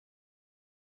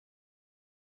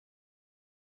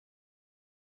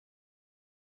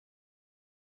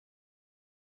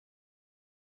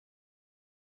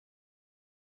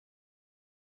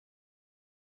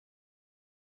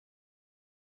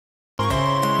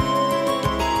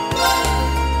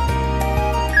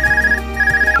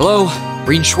Hello,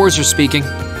 Breen Schwarzer speaking.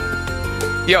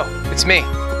 Yo, it's me.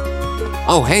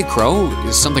 Oh, hey, Crow.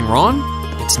 Is something wrong?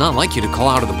 It's not like you to call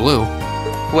out of the blue.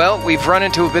 Well, we've run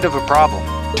into a bit of a problem.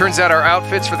 Turns out our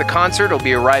outfits for the concert will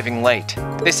be arriving late.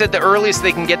 They said the earliest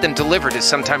they can get them delivered is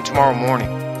sometime tomorrow morning.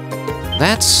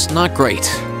 That's not great.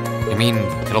 I mean,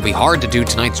 it'll be hard to do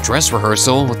tonight's dress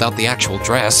rehearsal without the actual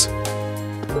dress.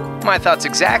 My thoughts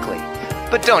exactly.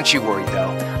 But don't you worry,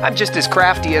 though. I'm just as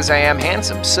crafty as I am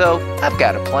handsome, so I've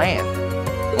got a plan.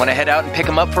 Want to head out and pick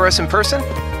them up for us in person?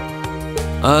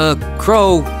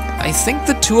 Crow, I think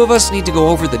the two of us need to go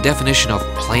over the definition of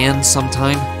plan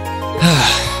sometime.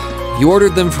 You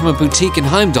ordered them from a boutique in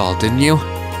Heimdallr, didn't you?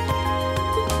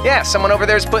 Yeah, someone over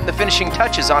there's putting the finishing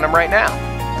touches on them right now.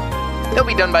 They'll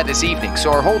be done by this evening,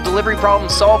 so our whole delivery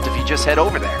problem's solved if you just head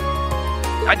over there.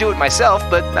 I do it myself,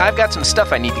 but I've got some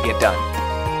stuff I need to get done.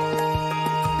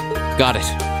 Got it.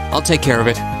 I'll take care of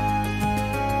it.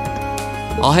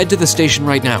 I'll head to the station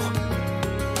right now.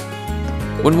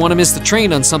 Wouldn't want to miss the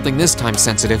train on something this time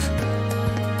sensitive.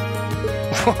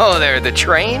 Whoa there, the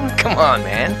train? Come on,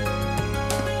 man.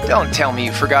 Don't tell me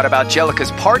you forgot about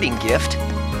Jellica's parting gift.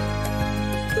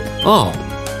 Oh.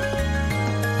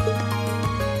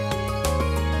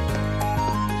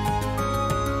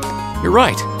 You're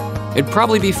right. It'd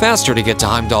probably be faster to get to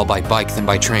Heimdallr by bike than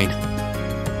by train.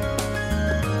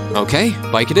 Okay,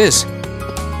 bike it is.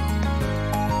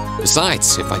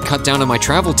 Besides, if I cut down on my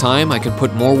travel time, I could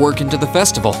put more work into the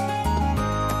festival.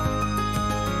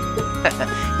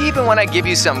 Even when I give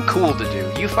you something cool to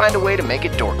do, you find a way to make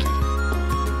it dorky.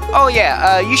 Oh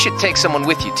yeah, you should take someone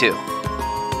with you too.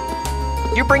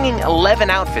 You're bringing 11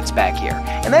 outfits back here,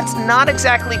 and that's not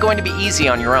exactly going to be easy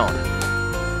on your own.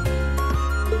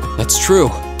 That's true.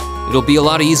 It'll be a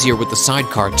lot easier with the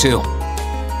sidecar too.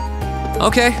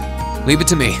 Okay, leave it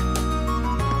to me.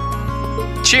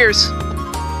 Cheers.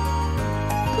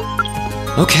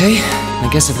 Okay, I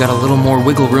guess I've got a little more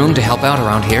wiggle room to help out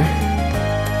around here.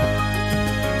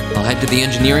 I'll head to the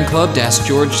engineering club to ask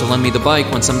George to lend me the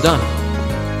bike once I'm done.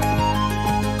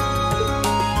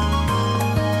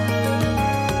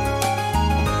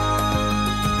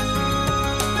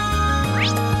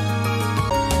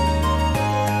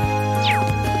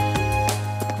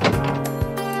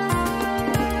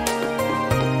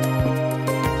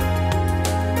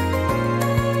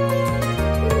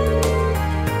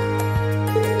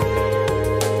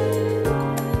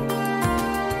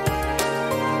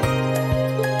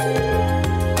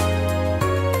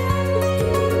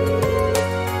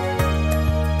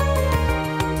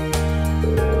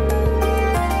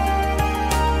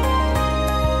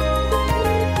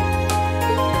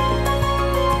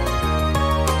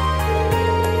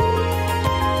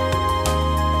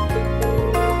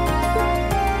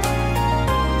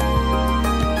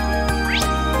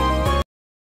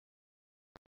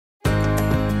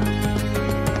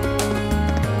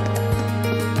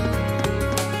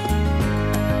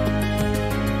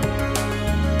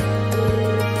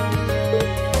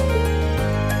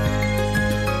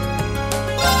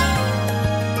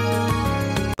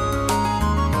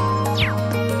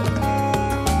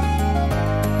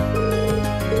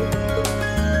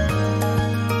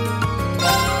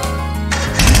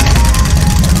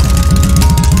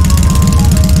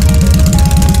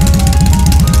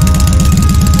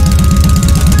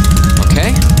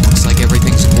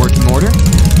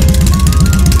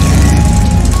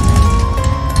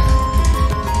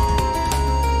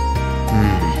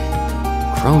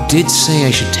 Did say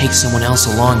I should take someone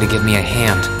else along to give me a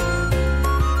hand.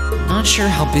 Not sure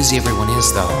how busy everyone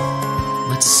is, though.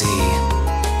 Let's see.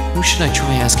 Who should I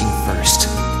try asking first?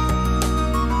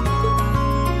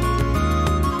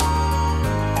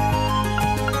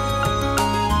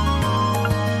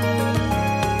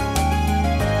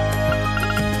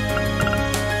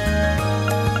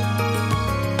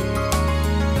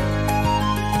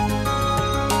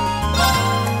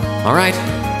 All right,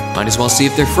 might as well see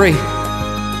if they're free.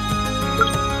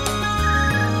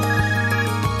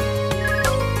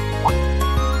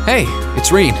 Hey,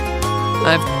 it's Reen.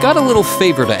 I've got a little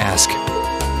favor to ask.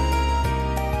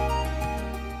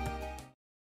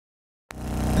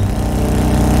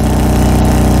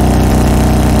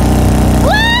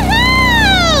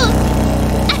 Woohoo!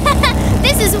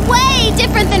 This is way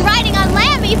different than riding on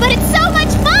Lammy, but it's so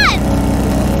much fun!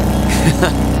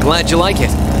 Glad you like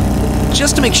it.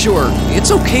 Just to make sure,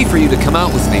 it's okay for you to come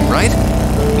out with me, right?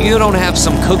 You don't have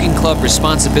some cooking club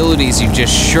responsibilities you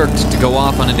just shirked to go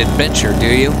off on an adventure, do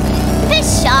you?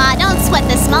 Pshaw, don't sweat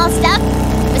the small stuff.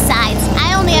 Besides,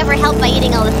 I only ever help by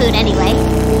eating all the food anyway.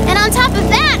 And on top of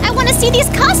that, I want to see these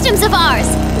costumes of ours.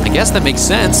 I guess that makes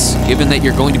sense, given that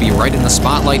you're going to be right in the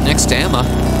spotlight next to Emma.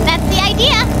 That's the idea.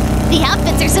 idea. The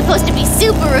outfits are supposed to be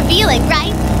super revealing,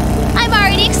 right? I'm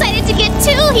already excited to get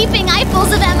 2 heaping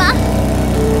eyefuls of Emma.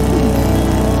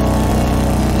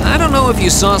 I don't know if you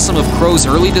saw some of Crow's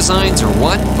early designs or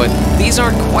what, but these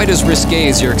aren't quite as risque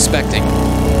as you're expecting.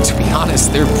 To be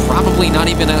honest, they're probably not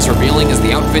even as revealing as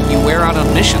the outfit you wear out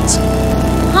on missions.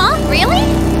 Huh? Really?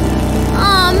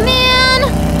 Aw, man.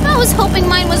 I was hoping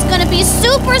mine was gonna be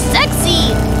super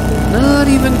sexy. Not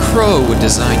even Crow would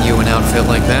design you an outfit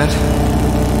like that.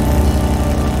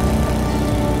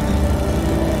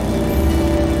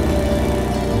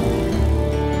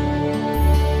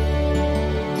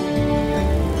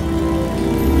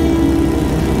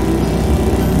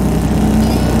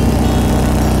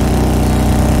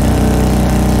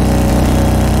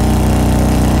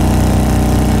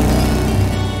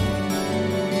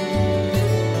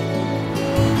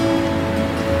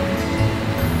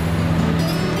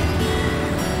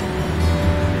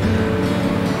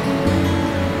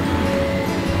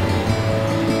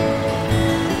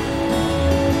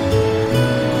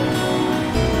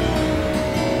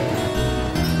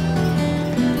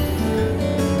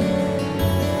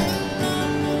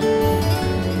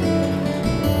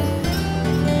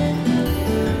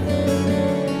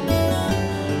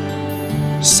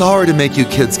 Sorry to make you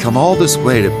kids come all this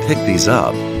way to pick these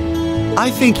up. I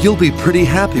think you'll be pretty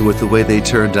happy with the way they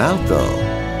turned out, though.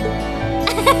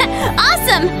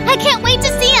 Awesome! I can't wait to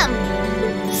see them!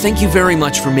 Thank you very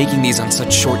much for making these on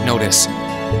such short notice.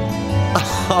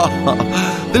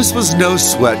 This was no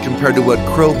sweat compared to what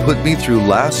Crow put me through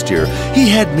last year. He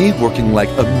had me working like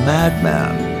a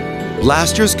madman.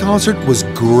 Last year's concert was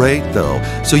great, though,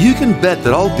 so you can bet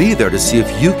that I'll be there to see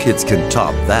if you kids can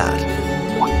top that.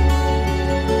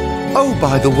 Oh,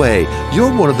 by the way, you're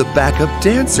one of the backup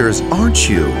dancers, aren't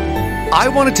you? I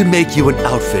wanted to make you an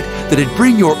outfit that'd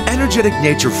bring your energetic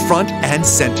nature front and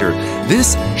center.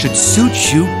 This should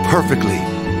suit you perfectly.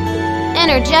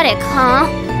 Energetic, huh?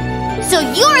 So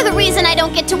you're the reason I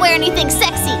don't get to wear anything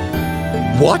sexy.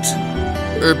 What?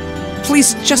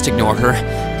 Please just ignore her.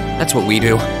 That's what we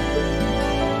do.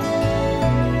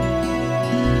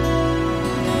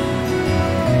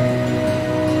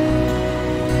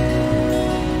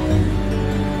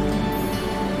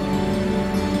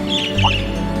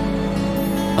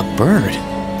 A bird.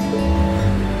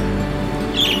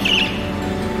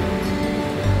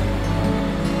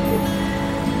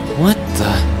 What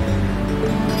the?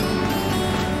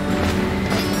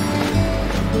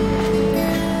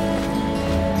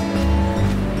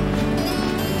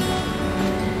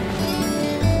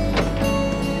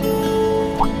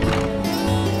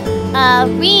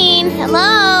 Reen,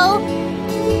 hello?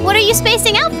 What are you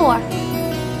spacing out for?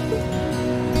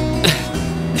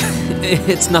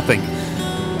 It's nothing.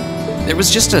 There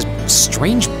was just a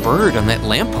strange bird on that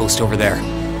lamppost over there.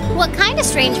 What kind of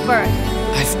strange bird?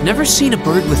 I've never seen a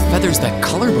bird with feathers that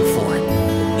color before.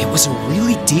 It was a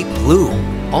really deep blue,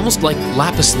 almost like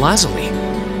lapis lazuli.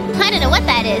 I don't know what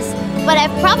that is, but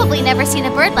I've probably never seen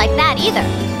a bird like that either.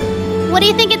 What do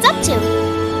you think it's up to?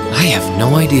 I have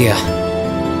no idea.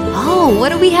 Oh, what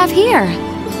do we have here?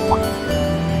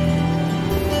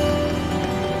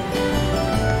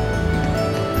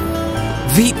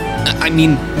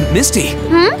 Misty.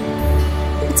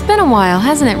 It's been a while,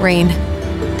 hasn't it, Rain?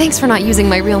 Thanks for not using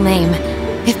my real name.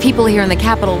 If people here in the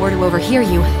capital were to overhear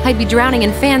you, I'd be drowning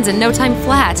in fans in no time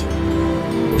flat.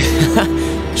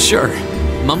 Sure,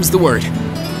 mum's the word.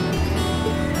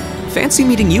 Fancy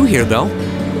meeting you here, though.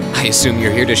 I assume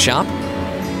you're here to shop?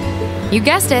 You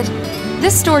guessed it.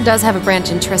 This store does have a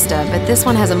branch in Trista, but this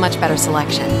one has a much better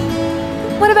selection.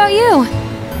 What about you?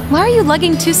 Why are you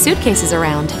lugging 2 suitcases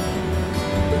around?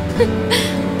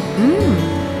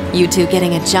 You two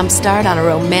getting a jump start on a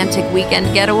romantic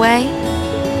weekend getaway?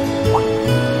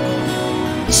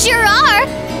 Sure are!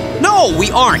 No,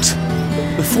 we aren't!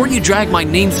 Before you drag my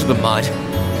name through the mud.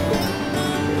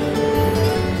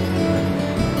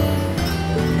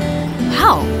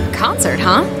 Wow, a concert,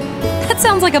 huh? That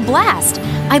sounds like a blast.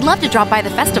 I'd love to drop by the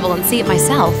festival and see it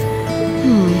myself.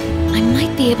 I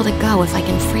might be able to go if I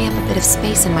can free up a bit of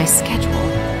space in my schedule.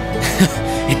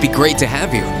 It'd be great to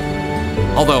have you.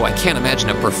 Although I can't imagine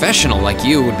a professional like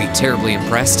you would be terribly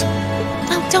impressed.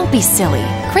 Oh, don't be silly.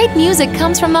 Great music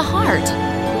comes from the heart.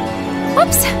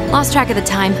 Whoops, lost track of the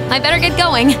time. I better get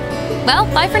going. Well,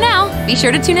 bye for now. Be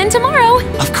sure to tune in tomorrow.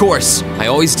 Of course, I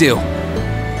always do.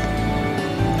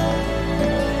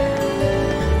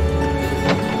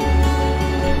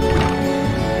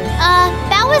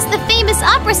 That was the famous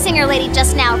opera singer lady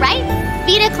just now, right?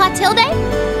 Vita Clotilde?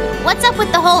 What's up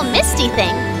with the whole Misty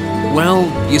thing? Well,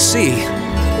 you see...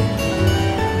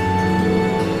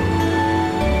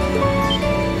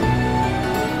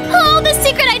 Oh, the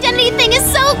funny thing is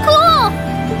so cool!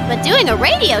 But doing a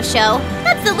radio show,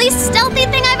 that's the least stealthy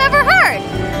thing I've ever heard.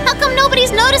 How come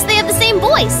nobody's noticed they have the same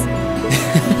voice?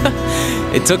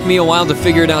 It took me a while to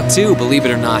figure it out too, believe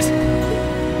it or not.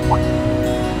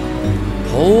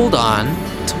 Hold on.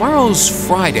 Tomorrow's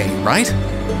Friday, right?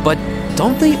 But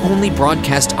don't they only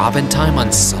broadcast Abend time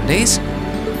on Sundays?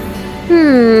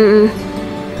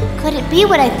 Could it be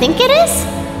what I think it is?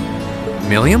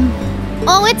 Milliam?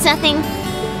 Oh, it's nothing.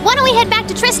 Why don't we head back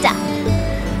to Trista?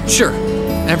 Sure.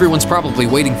 Everyone's probably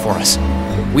waiting for us.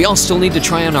 We all still need to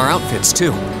try on our outfits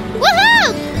too.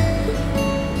 Woohoo!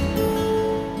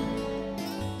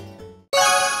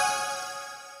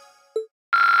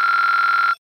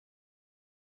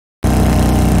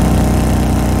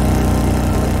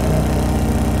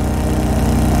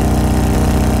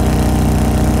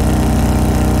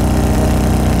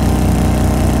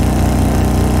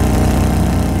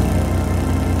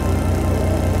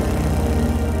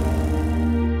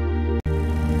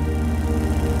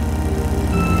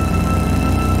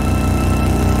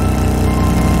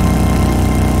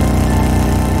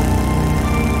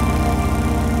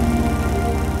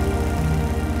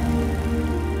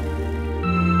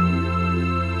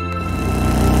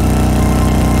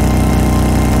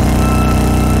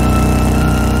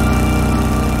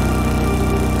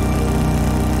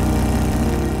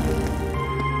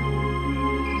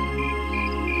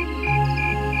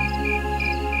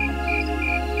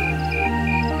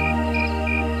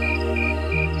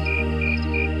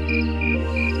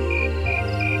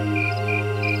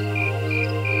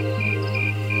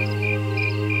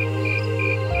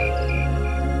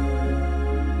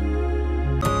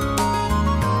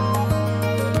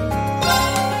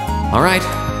 All right,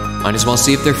 might as well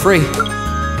see if they're free.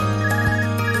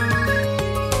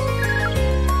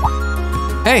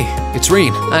 Hey, it's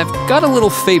Reen. I've got a little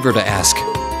favor to ask.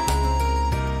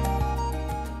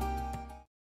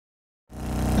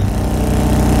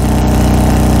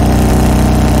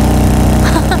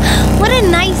 What a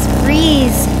nice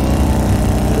breeze.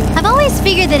 I've always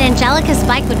figured that Angelica's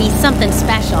bike would be something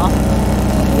special.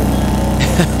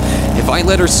 If I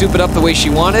let her soup it up the way she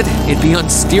wanted, it'd be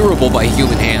unsteerable by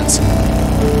human hands.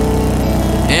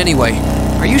 Anyway,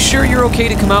 are you sure you're okay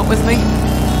to come out with me?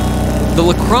 The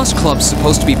lacrosse club's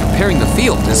supposed to be preparing the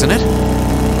field, isn't it?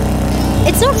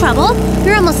 It's no trouble.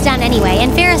 We're almost done anyway,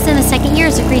 and Ferris in the second year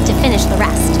has agreed to finish the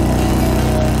rest.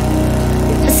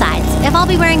 Besides, if I'll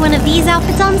be wearing one of these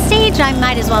outfits on stage, I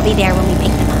might as well be there when we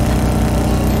pick them up.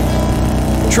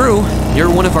 True,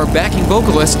 you're one of our backing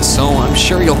vocalists, so I'm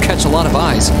sure you'll catch a lot of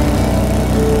eyes.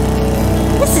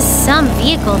 This is some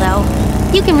vehicle, though.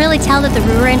 You can really tell that the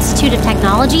Ruhr Institute of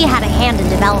Technology had a hand in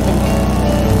developing it.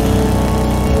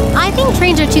 I think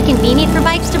trains are too convenient for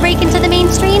bikes to break into the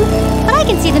mainstream, but I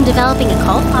can see them developing a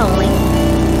cult following.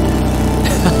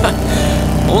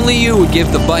 Only you would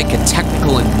give the bike a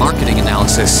technical and marketing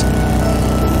analysis.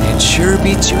 It sure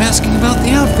beats you asking about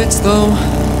the outfits, though.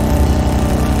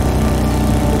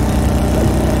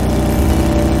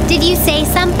 Did you say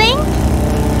something?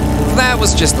 That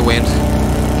was just the wind.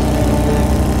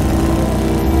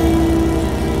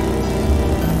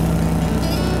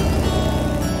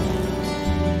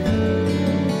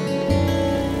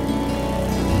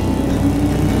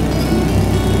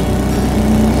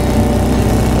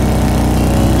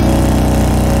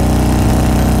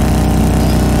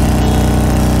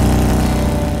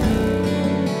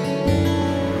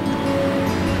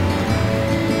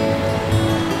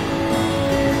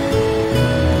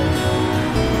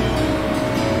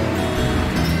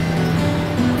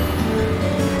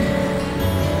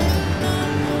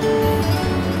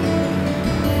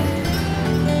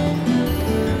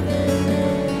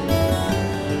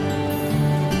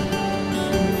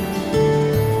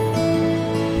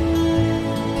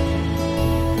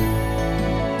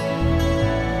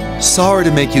 Sorry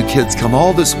to make you kids come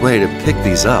all this way to pick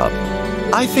these up.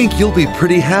 I think you'll be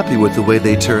pretty happy with the way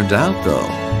they turned out, though.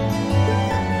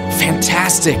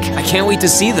 Fantastic! I can't wait to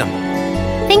see them.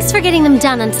 Thanks for getting them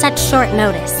done on such short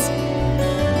notice.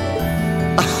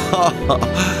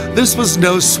 This was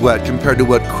no sweat compared to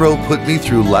what Crow put me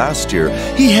through last year.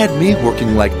 He had me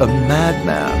working like a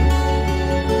madman.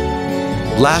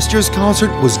 Last year's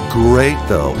concert was great,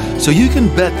 though, so you can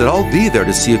bet that I'll be there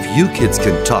to see if you kids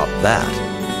can top that.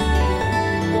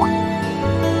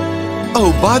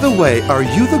 Oh, by the way, are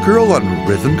you the girl on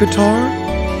rhythm guitar?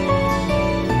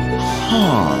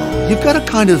 Huh, you've got a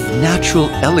kind of natural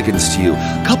elegance to you.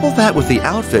 Couple that with the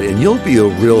outfit and you'll be a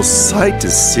real sight to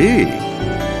see.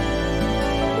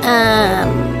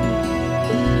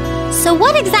 So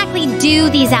what exactly do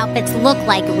these outfits look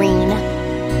like, Reen?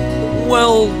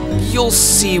 Well, you'll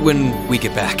see when we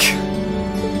get back.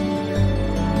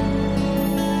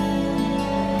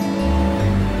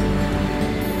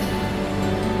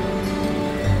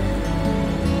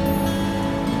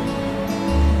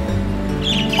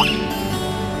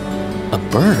 A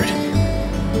bird?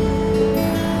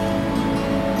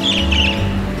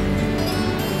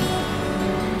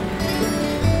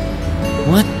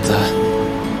 What the...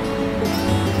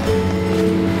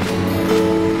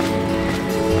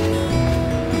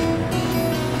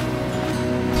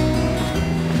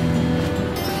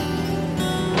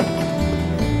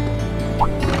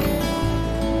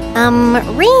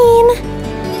 Reen?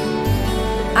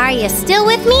 Are you still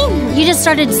with me? You just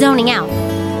started zoning out.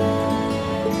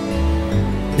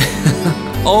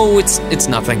 Oh, it's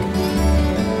nothing.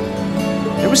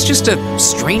 There was just a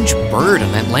strange bird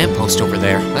on that lamppost over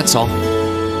there, that's all.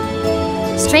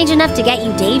 Strange enough to get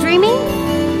you daydreaming?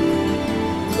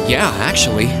 Yeah,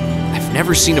 actually. I've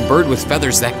never seen a bird with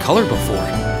feathers that color before.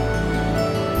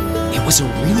 It was a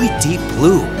really deep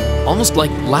blue, almost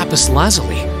like lapis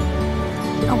lazuli.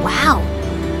 Oh, wow.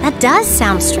 That does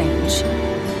sound strange.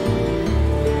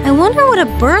 I wonder what a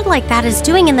bird like that is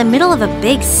doing in the middle of a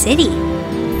big city.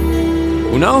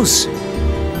 Who knows?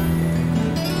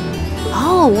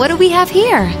 Oh, what do we have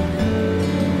here?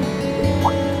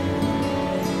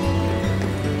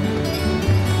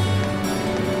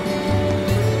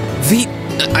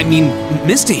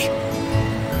 Misty.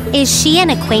 Is she an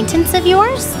acquaintance of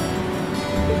yours?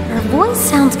 Her voice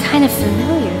sounds kind of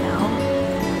familiar, though.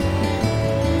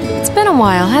 It's been a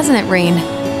while, hasn't it, Rain?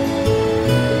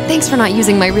 Thanks for not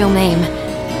using my real name.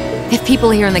 If people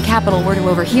here in the capital were to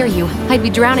overhear you, I'd be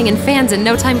drowning in fans in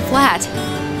no time flat.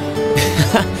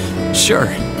 Sure,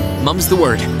 mum's the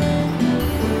word.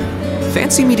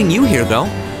 Fancy meeting you here, though.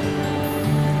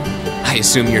 I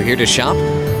assume you're here to shop?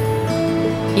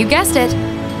 You guessed it.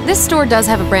 This store does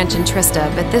have a branch in Trista,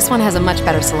 but this one has a much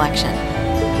better selection.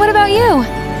 What about you?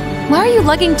 Why are you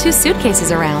lugging 2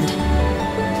 suitcases around?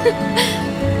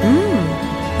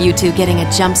 You two getting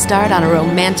a jump start on a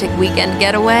romantic weekend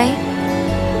getaway?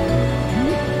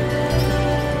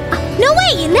 No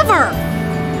way, never!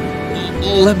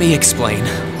 Let me explain.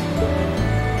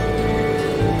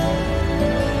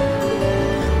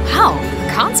 Wow,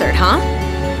 a concert, huh?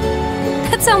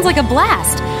 That sounds like a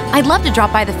blast. I'd love to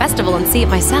drop by the festival and see it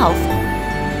myself.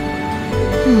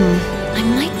 I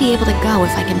might be able to go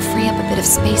if I can free up a bit of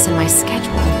space in my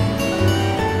schedule.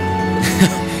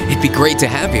 It'd be great to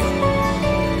have you.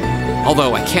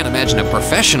 Although I can't imagine a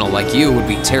professional like you would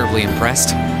be terribly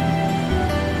impressed.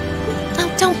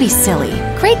 Oh, don't be silly.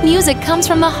 Great music comes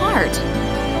from the heart.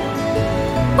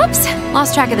 Whoops,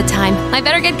 lost track of the time. I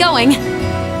better get going.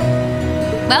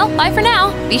 Well, bye for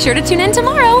now. Be sure to tune in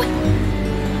tomorrow.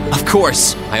 Of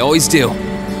course, I always do.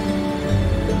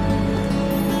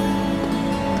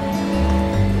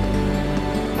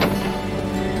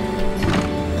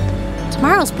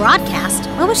 Tomorrow's broadcast?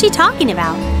 What was she talking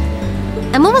about?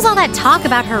 And what was all that talk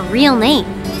about her real name?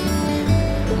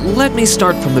 Let me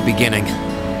start from the beginning.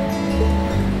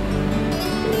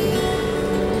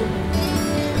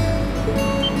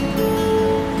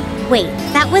 Wait,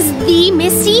 that was the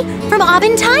Misty from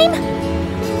Abendheim?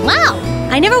 Wow,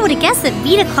 I never would have guessed that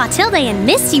Vita Clotilde and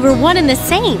Misty were one and the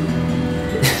same.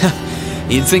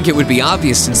 You'd think it would be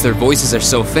obvious since their voices are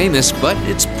so famous, but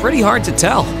it's pretty hard to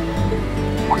tell.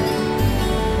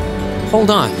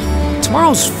 Hold on.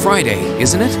 Tomorrow's Friday,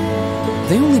 isn't it?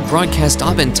 They only broadcast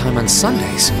Abendheim on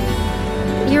Sundays.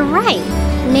 You're right.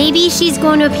 Maybe she's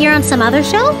going to appear on some other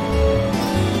show?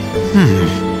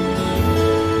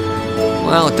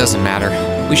 Well, it doesn't matter.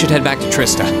 We should head back to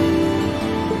Trista.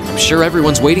 I'm sure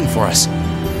everyone's waiting for us.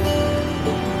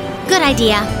 Good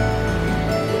idea.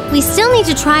 We still need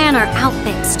to try on our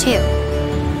outfits, too.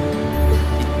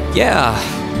 Yeah.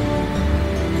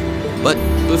 But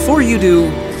before you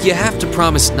do, you have to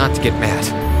promise not to get mad.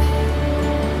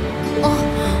 Oh,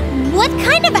 what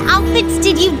kind of outfits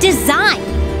did you design?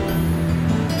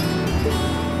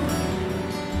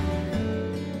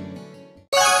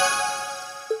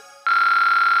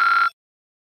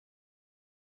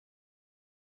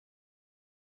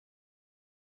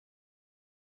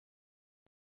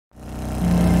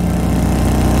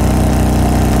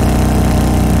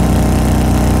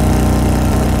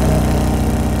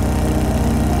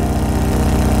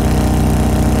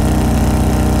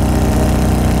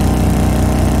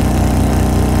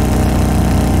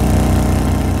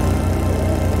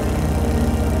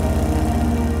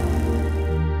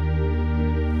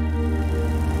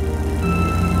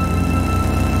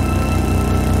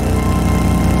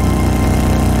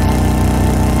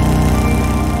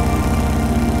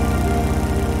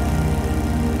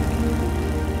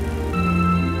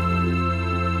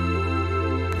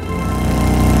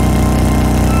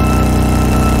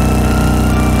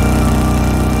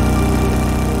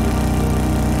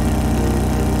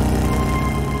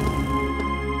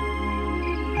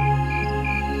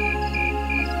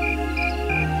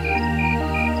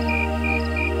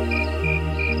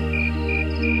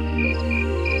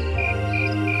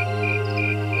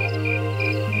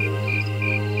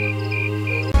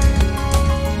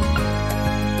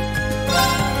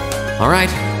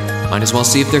 Alright, might as well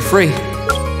see if they're free.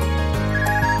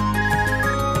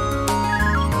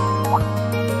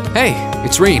 Hey,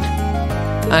 it's Reen.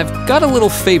 I've got a little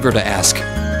favor to ask.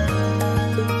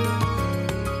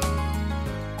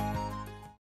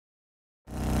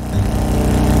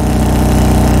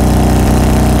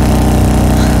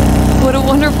 What a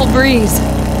wonderful breeze.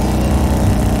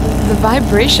 The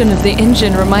vibration of the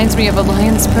engine reminds me of a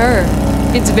lion's purr.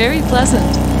 It's very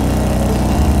pleasant.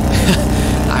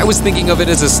 I was thinking of it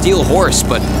as a steel horse,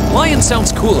 but lion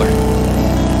sounds cooler.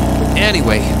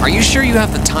 Anyway, are you sure you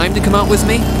have the time to come out with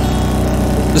me?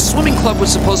 The swimming club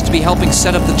was supposed to be helping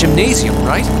set up the gymnasium,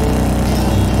 right?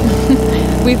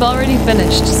 We've already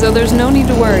finished, so there's no need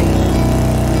to worry.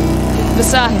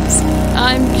 Besides,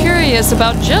 I'm curious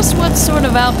about just what sort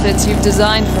of outfits you've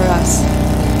designed for us.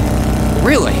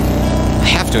 Really? I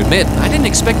have to admit, I didn't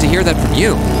expect to hear that from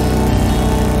you.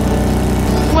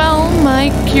 Well,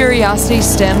 my curiosity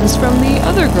stems from the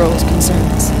other girls'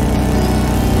 concerns.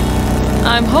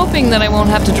 I'm hoping that I won't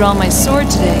have to draw my sword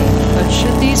today, but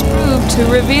should these prove too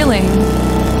revealing...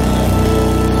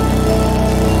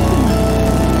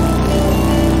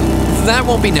 That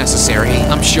won't be necessary,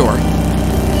 I'm sure.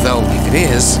 Though, if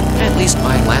it is, at least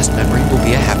my last memory will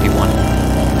be a happy one.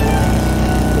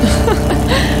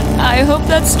 I hope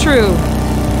that's true,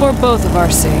 for both of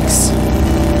our sakes.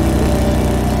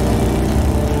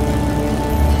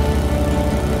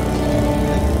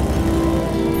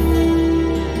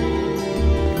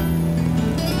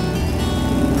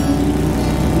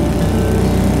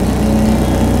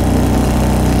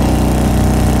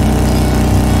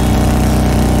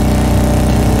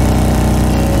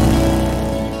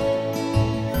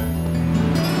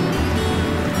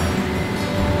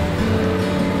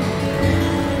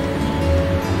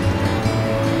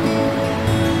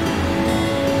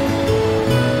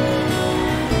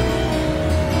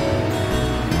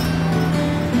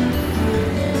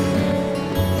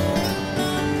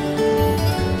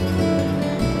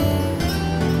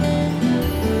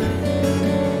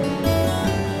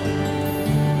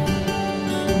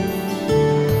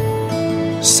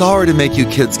 Sorry to make you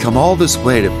kids come all this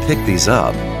way to pick these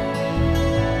up.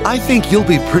 I think you'll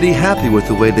be pretty happy with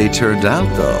the way they turned out,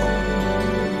 though.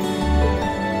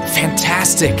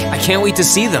 Fantastic! I can't wait to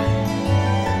see them.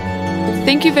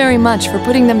 Thank you very much for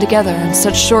putting them together on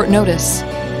such short notice.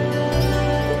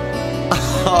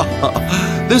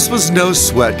 This was no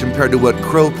sweat compared to what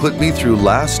Crow put me through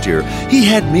last year. He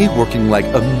had me working like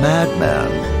a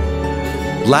madman.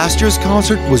 Last year's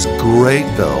concert was great,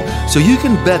 though, so you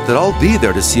can bet that I'll be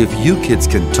there to see if you kids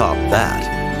can top that.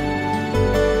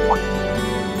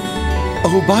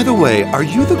 Oh, by the way, are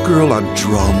you the girl on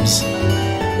drums?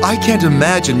 I can't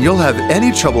imagine you'll have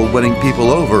any trouble winning people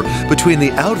over between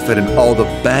the outfit and all the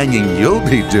banging you'll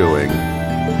be doing.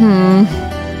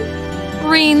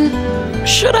 Reen,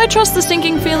 should I trust the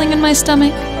sinking feeling in my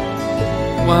stomach?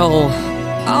 Well,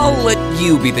 I'll let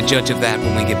you be the judge of that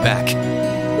when we get back.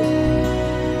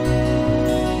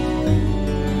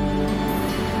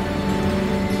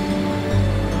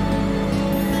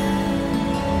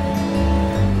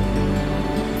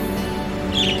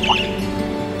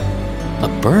 A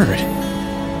bird?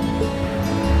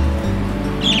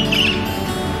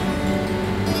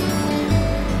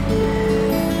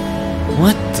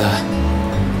 What the...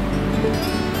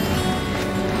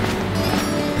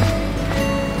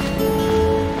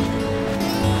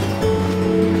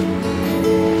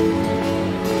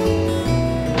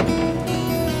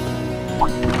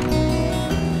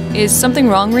 Is something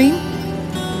wrong, Reen?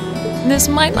 This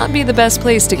might not be the best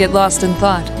place to get lost in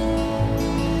thought.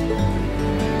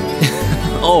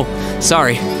 Oh,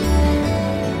 sorry.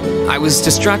 I was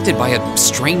distracted by a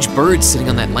strange bird sitting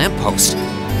on that lamppost.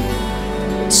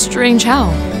 Strange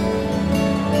how?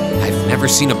 I've never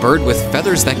seen a bird with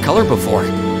feathers that color before.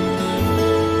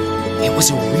 It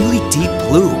was a really deep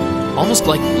blue, almost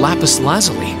like lapis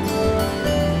lazuli.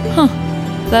 Huh,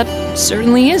 that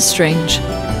certainly is strange.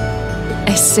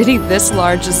 A city this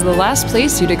large is the last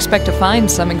place you'd expect to find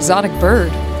some exotic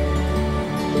bird.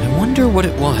 I wonder what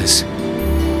it was.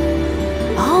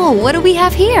 Oh, what do we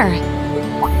have here?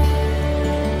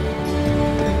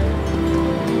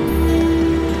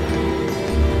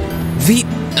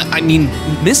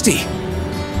 Misty.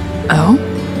 Oh?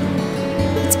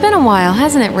 It's been a while,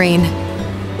 hasn't it, Reen?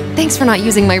 Thanks for not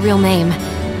using my real name.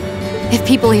 If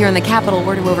people here in the capital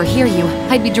were to overhear you,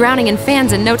 I'd be drowning in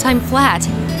fans in no time flat.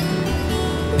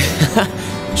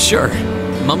 Sure,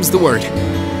 mum's the word.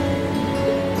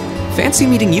 Fancy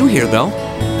meeting you here, though.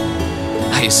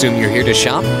 I assume you're here to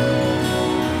shop?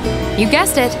 You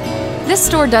guessed it. This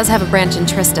store does have a branch in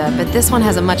Trista, but this one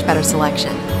has a much better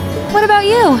selection. What about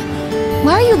you?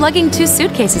 Why are you lugging 2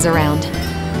 suitcases around?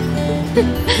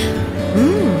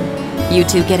 You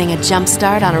two getting a jump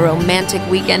start on a romantic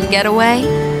weekend getaway?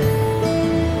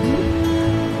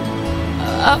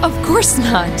 Of course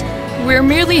not. We're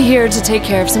merely here to take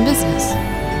care of some business.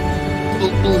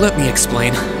 Let me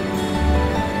explain.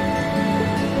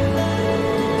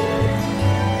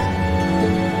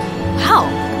 Wow,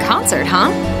 a concert, huh?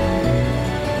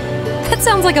 That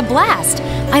sounds like a blast.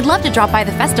 I'd love to drop by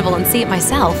the festival and see it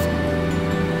myself.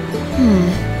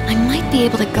 I might be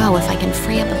able to go if I can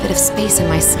free up a bit of space in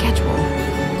my schedule.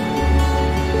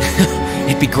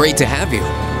 It'd be great to have you.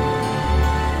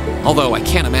 Although I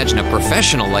can't imagine a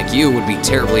professional like you would be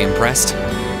terribly impressed.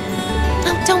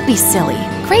 Oh, don't be silly.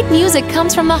 Great music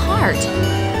comes from the heart.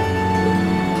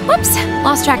 Whoops,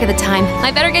 lost track of the time.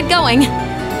 I better get going.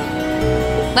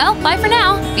 Well, bye for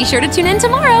now. Be sure to tune in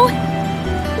tomorrow.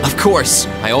 Of course,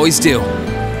 I always do.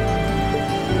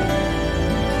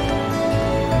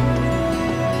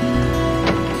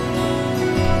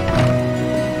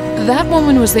 That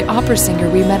woman was the opera singer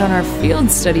we met on our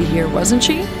field study here, wasn't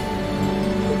she?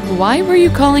 Why were you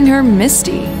calling her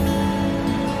Misty?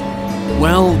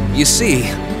 Well, you see...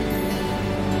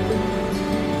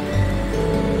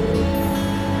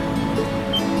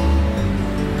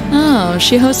 Oh,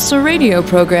 she hosts a radio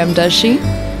program, does she?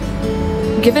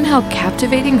 Given how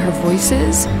captivating her voice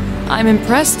is, I'm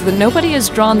impressed that nobody has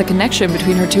drawn the connection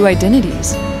between her 2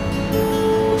 identities.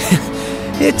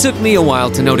 It took me a while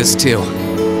to notice too.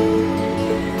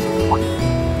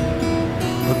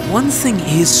 But one thing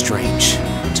is strange.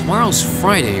 Tomorrow's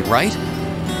Friday, right?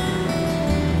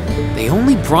 They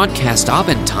only broadcast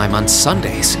Abend time on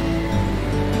Sundays.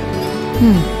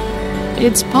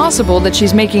 It's possible that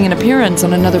she's making an appearance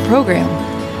on another program.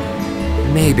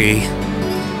 Maybe.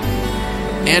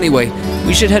 Anyway,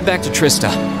 we should head back to Trista.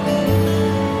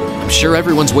 I'm sure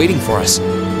everyone's waiting for us.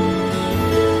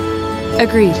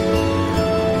 Agreed.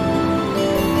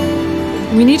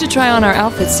 We need to try on our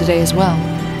outfits today as well.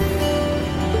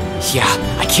 Yeah,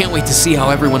 I can't wait to see how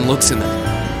everyone looks in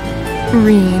them.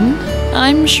 Reen,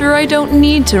 I'm sure I don't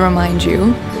need to remind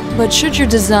you, but should your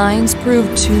designs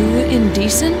prove too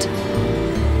indecent,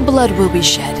 blood will be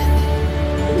shed.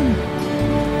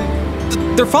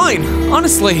 They're fine,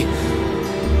 honestly.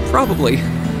 Probably.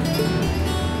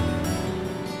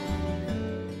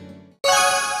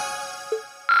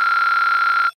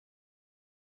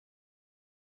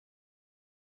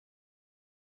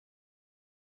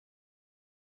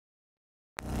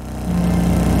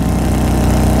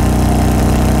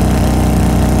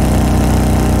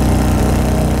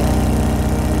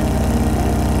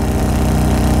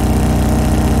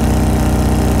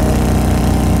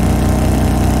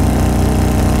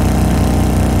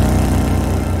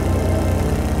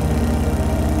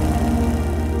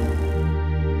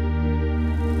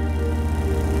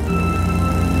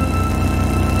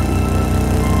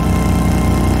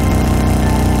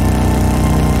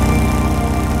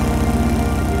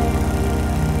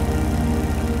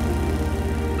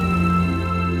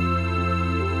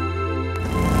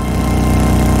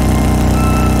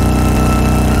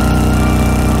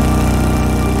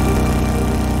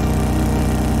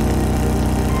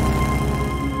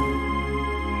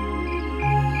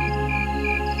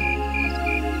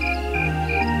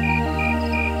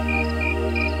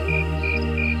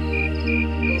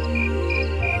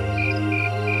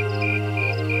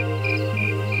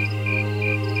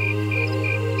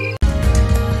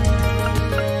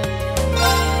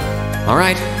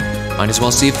 Alright, might as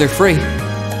well see if they're free.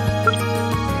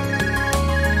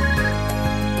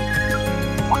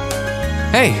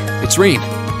 Hey, it's Reen.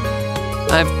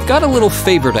 I've got a little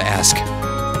favor to ask.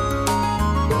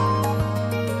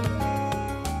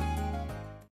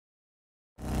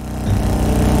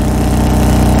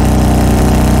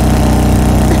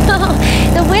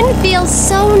 The wind feels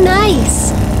so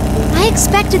nice. I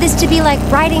expected this to be like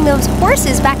riding those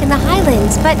horses back in the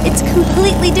Highlands, but it's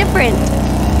completely different.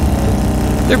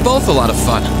 They're both a lot of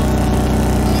fun.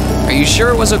 Are you sure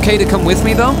it was okay to come with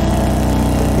me, though?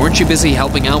 Weren't you busy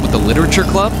helping out with the literature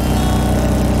club?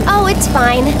 Oh, it's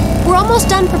fine. We're almost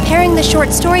done preparing the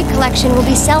short story collection we'll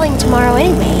be selling tomorrow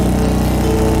anyway.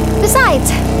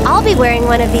 Besides, I'll be wearing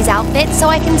one of these outfits, so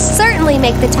I can certainly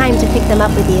make the time to pick them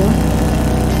up with you.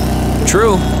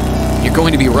 True. You're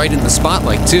going to be right in the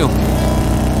spotlight, too.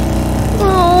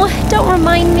 Oh, don't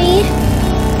remind me.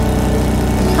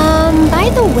 By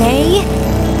the way,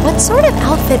 what sort of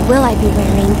outfit will I be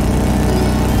wearing?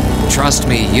 Trust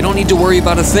me, you don't need to worry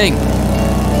about a thing.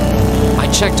 I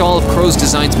checked all of Crow's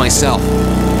designs myself.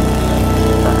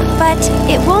 But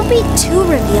it won't be too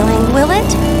revealing, will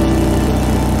it?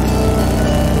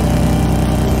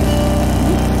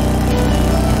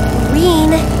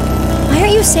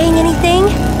 you saying anything?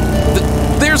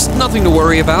 There's nothing to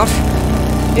worry about.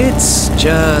 It's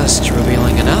just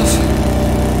revealing enough.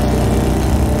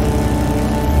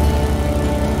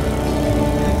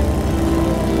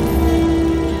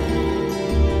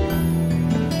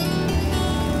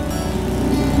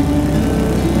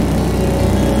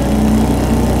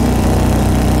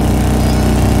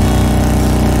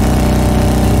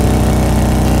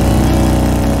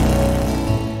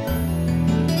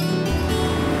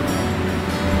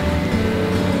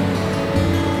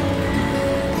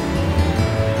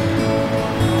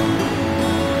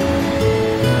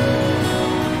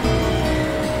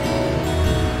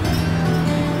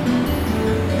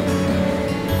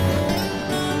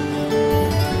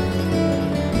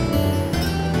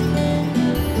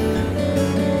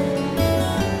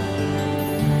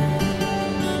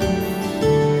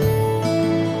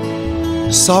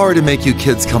 Sorry to make you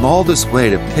kids come all this way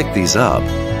to pick these up.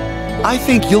 I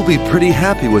think you'll be pretty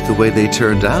happy with the way they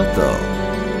turned out, though.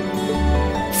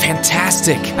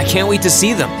 Fantastic! I can't wait to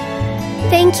see them.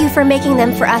 Thank you for making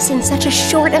them for us in such a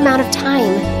short amount of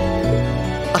time.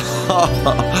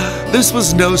 This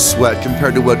was no sweat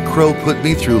compared to what Crow put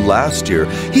me through last year.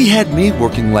 He had me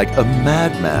working like a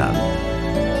madman.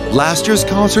 Last year's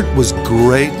concert was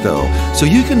great, though, so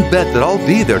you can bet that I'll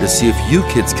be there to see if you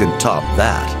kids can top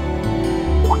that.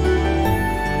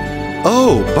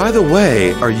 Oh, by the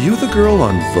way, are you the girl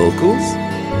on vocals?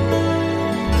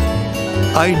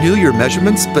 I knew your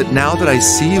measurements, but now that I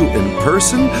see you in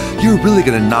person, you're really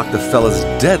gonna knock the fellas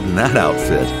dead in that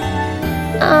outfit.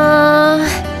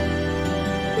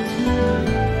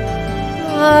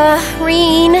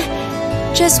 Reen,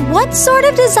 just what sort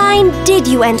of design did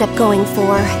you end up going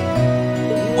for?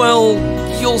 Well,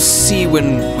 you'll see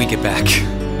when we get back.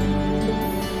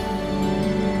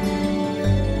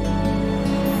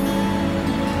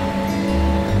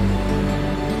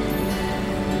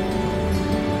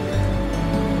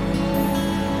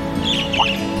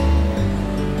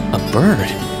 A bird?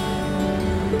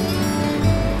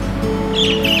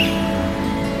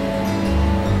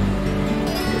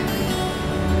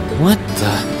 What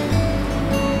the...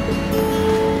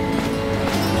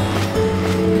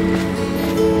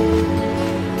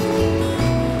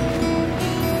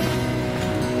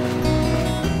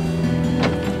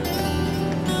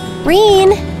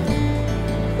 Reen!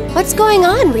 What's going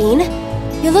on, Reen?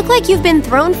 You look like you've been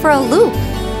thrown for a loop.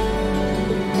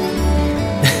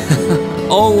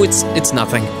 Oh, it's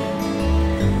nothing.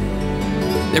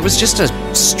 There was just a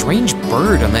strange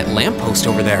bird on that lamppost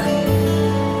over there.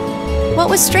 What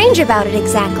was strange about it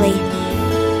exactly?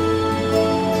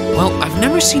 Well, I've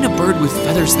never seen a bird with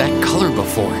feathers that color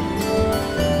before.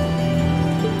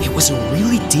 It was a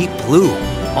really deep blue,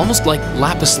 almost like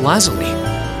lapis lazuli.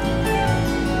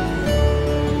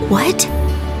 What?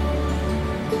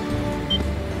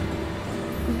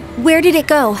 Where did it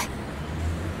go?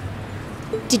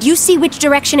 Did you see which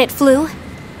direction it flew?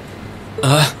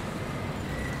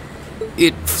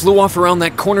 It flew off around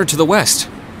that corner to the west.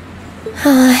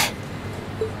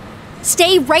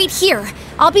 Stay right here.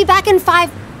 I'll be back in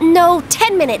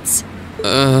 10 minutes.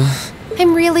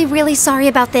 I'm really, really sorry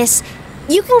about this.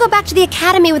 You can go back to the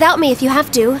academy without me if you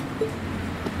have to.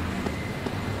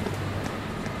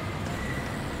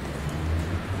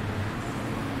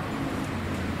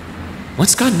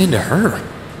 What's gotten into her?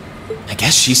 I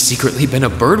guess she's secretly been a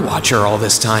bird watcher all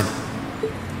this time.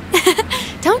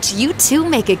 Don't you two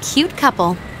make a cute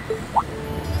couple?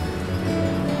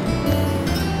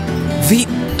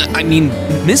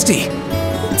 Misty.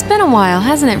 It's been a while,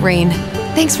 hasn't it, Rain?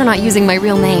 Thanks for not using my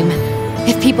real name.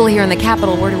 If people here in the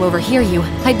capital were to overhear you,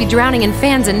 I'd be drowning in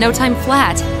fans in no time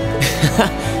flat.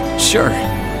 Sure,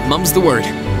 mum's the word.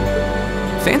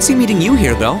 Fancy meeting you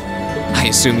here, though. I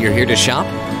assume you're here to shop?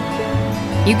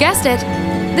 You guessed it.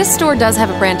 This store does have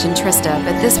a branch in Trista,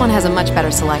 but this one has a much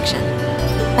better selection.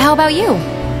 How about you?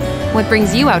 What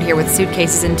brings you out here with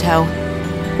suitcases in tow?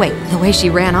 Wait, the way she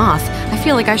ran off, I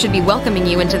feel like I should be welcoming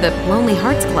you into the Lonely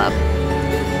Hearts Club.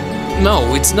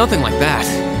 No, it's nothing like that.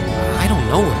 I don't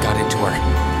know what got into her.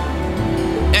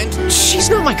 And she's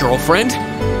not my girlfriend.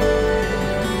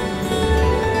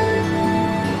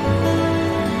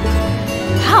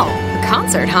 Wow, a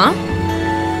concert, huh?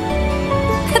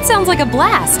 That sounds like a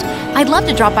blast. I'd love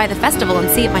to drop by the festival and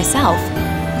see it myself.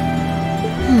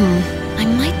 I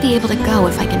might be able to go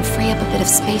if I can free up a bit of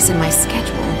space in my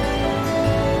schedule.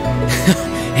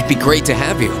 It'd be great to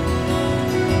have you.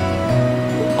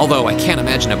 Although I can't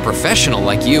imagine a professional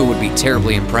like you would be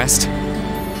terribly impressed.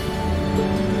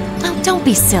 Oh, don't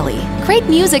be silly. Great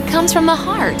music comes from the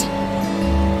heart.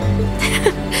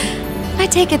 I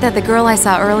take it that the girl I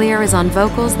saw earlier is on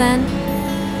vocals, then?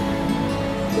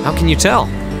 How can you tell?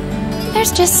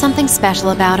 There's just something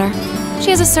special about her. She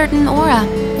has a certain aura.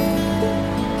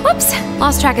 Whoops,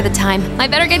 lost track of the time. I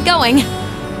better get going.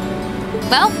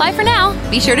 Well, bye for now.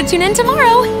 Be sure to tune in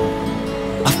tomorrow.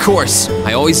 Of course,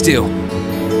 I always do.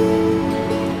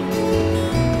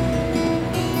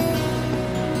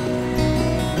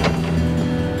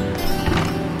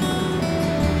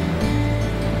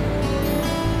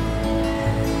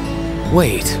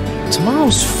 Wait,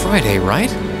 tomorrow's Friday, right?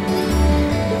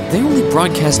 They only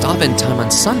broadcast Abend time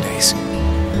on Sundays.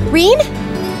 Reen?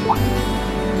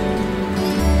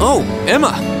 Oh,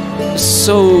 Emma!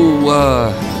 So,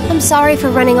 I'm sorry for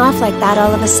running off like that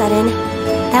all of a sudden.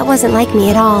 That wasn't like me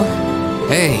at all.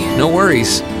 Hey, no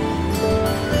worries.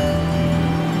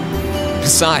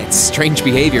 Besides, strange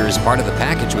behavior is part of the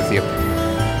package with you.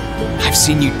 I've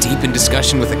seen you deep in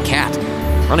discussion with a cat.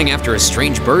 Running after a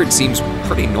strange bird seems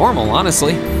pretty normal,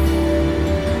 honestly.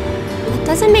 It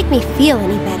doesn't make me feel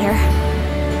any better.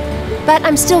 But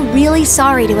I'm still really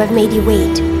sorry to have made you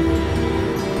wait.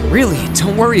 Really,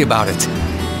 don't worry about it.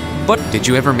 But did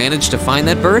you ever manage to find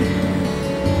that bird?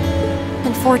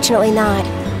 Unfortunately not.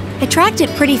 I tracked it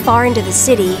pretty far into the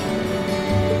city.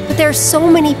 But there are so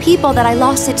many people that I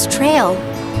lost its trail.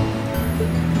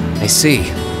 I see.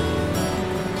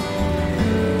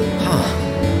 Huh.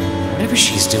 Whatever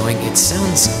she's doing, it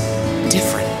sounds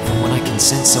different from when I can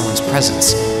sense someone's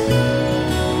presence.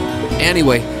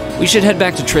 Anyway, we should head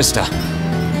back to Trista.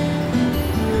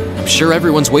 I'm sure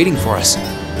everyone's waiting for us.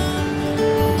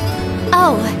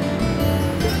 Oh.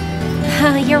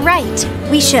 You're right.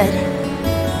 We should.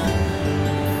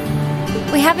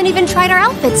 We haven't even tried our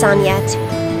outfits on yet.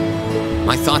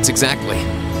 My thoughts exactly.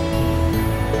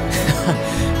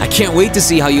 I can't wait to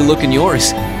see how you look in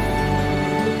yours.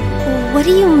 What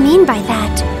do you mean by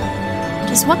that?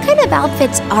 Just what kind of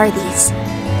outfits are these?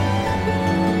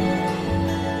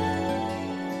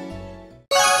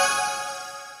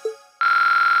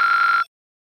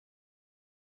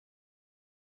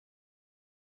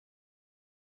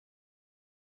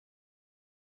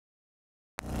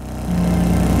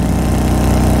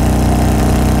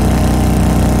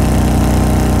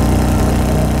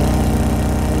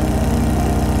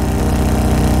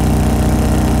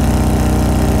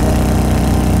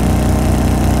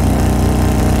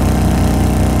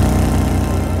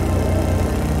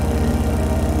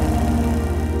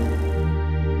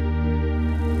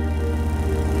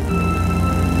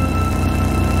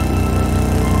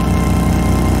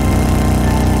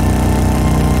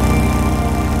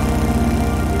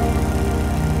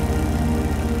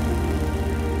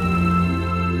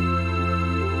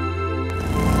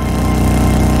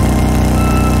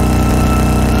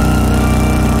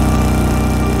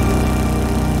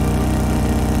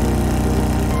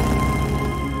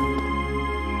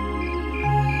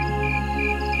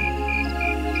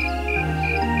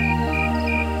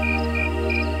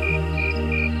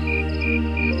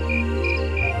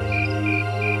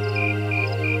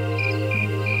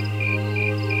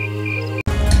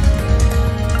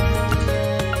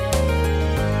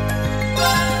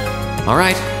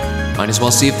 Alright, might as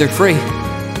well see if they're free.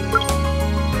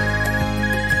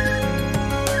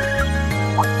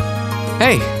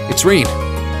 Hey, it's Reen.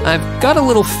 I've got a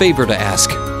little favor to ask.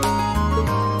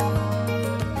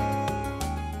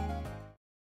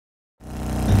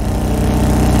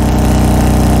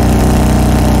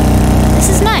 This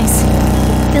is nice.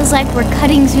 Feels like we're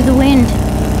cutting through the wind.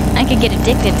 I could get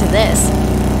addicted to this.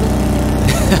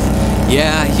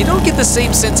 Yeah, you don't get the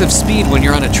same sense of speed when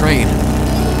you're on a train.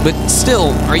 But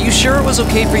still, are you sure it was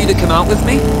okay for you to come out with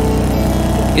me?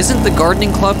 Isn't the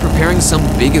gardening club preparing some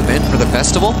big event for the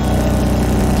festival?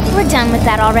 We're done with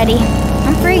that already.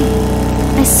 I'm free.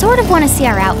 I sort of want to see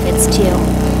our outfits too.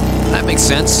 That makes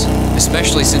sense,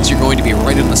 especially since you're going to be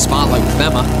right in the spotlight with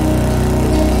Emma.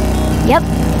 Yep.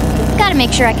 Gotta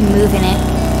make sure I can move in it.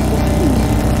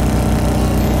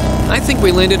 I think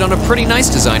we landed on a pretty nice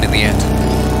design in the end.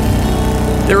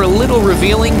 They're a little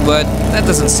revealing, but that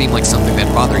doesn't seem like something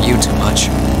that'd bother you too much.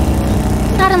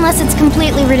 Not unless it's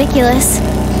completely ridiculous.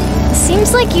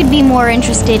 Seems like you'd be more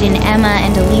interested in Emma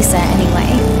and Elisa anyway.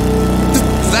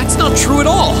 That's not true at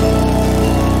all!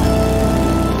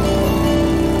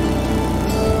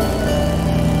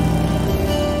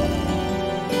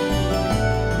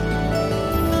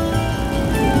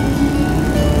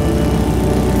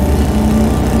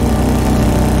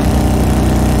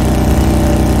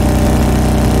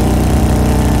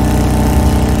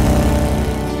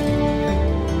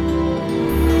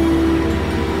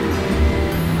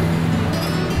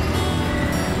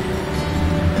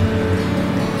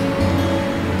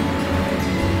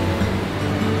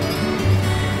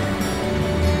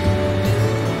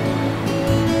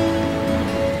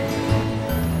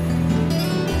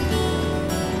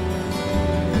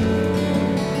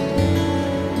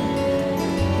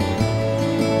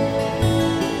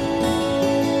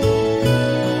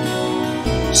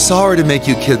 Sorry to make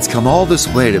you kids come all this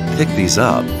way to pick these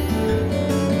up.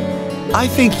 I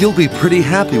think you'll be pretty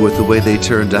happy with the way they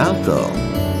turned out, though.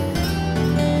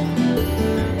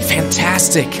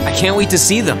 Fantastic! I can't wait to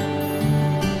see them.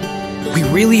 We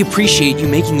really appreciate you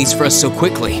making these for us so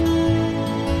quickly.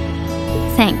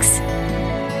 Thanks.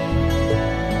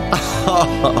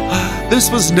 This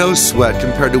was no sweat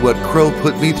compared to what Crow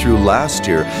put me through last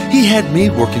year. He had me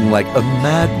working like a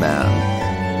madman.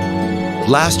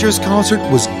 Last year's concert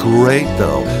was great,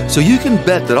 though, so you can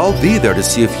bet that I'll be there to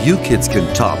see if you kids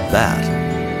can top that.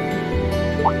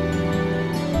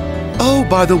 Oh,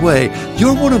 by the way,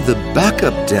 you're one of the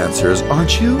backup dancers,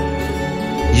 aren't you?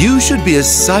 You should be a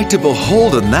sight to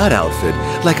behold in that outfit,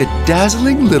 like a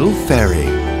dazzling little fairy.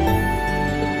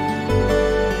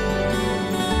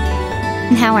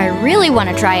 Now I really want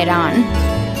to try it on.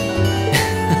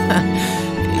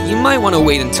 You might want to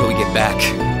wait until we get back.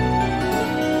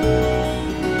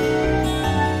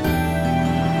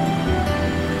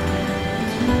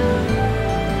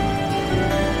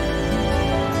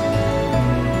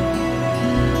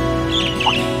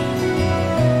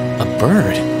 A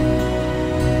bird?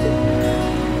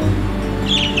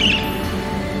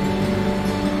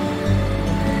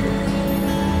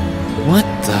 What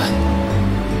the...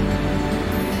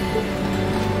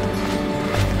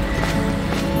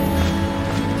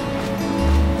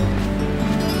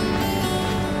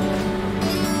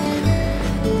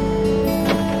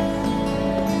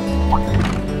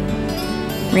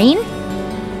 Reen?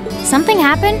 Something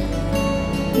happened?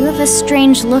 You have a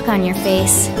strange look on your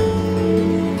face.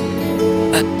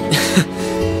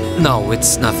 No,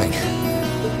 it's nothing.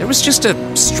 There was just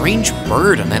a strange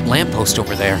bird on that lamppost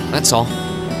over there, that's all.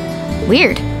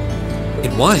 Weird.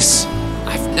 It was.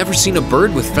 I've never seen a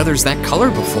bird with feathers that color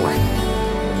before.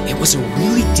 It was a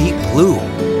really deep blue,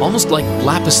 almost like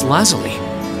lapis lazuli.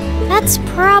 That's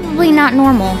probably not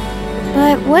normal.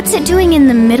 But what's it doing in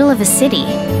the middle of a city?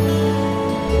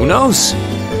 Who knows?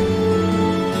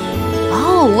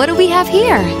 Oh, what do we have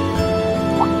here?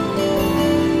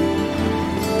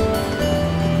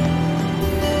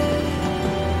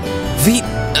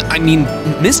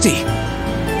 Misty.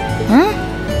 Huh?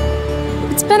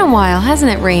 It's been a while,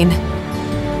 hasn't it, Rain?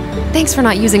 Thanks for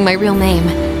not using my real name.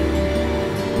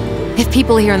 If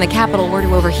people here in the capital were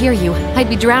to overhear you, I'd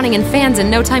be drowning in fans in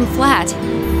no time flat.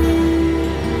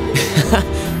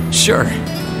 Sure,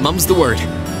 mum's the word.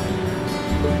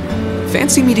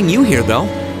 Fancy meeting you here, though.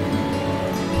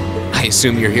 I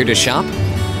assume you're here to shop?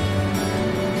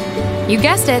 You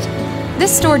guessed it.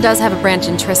 This store does have a branch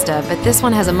in Trista, but this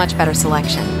one has a much better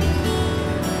selection.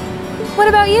 What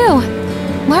about you?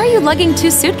 Why are you lugging 2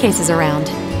 suitcases around?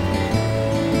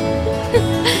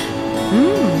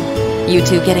 You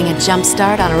two getting a jump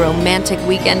start on a romantic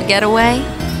weekend getaway?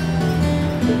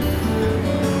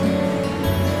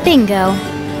 Bingo.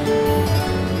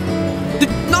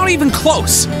 Not even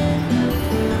close!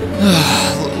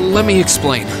 Let me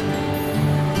explain.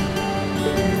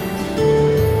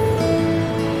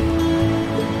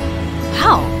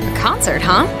 Wow, a concert,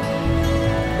 huh?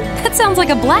 That sounds like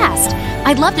a blast.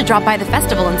 I'd love to drop by the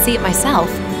festival and see it myself.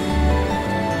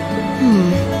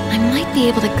 I might be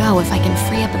able to go if I can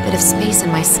free up a bit of space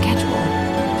in my schedule.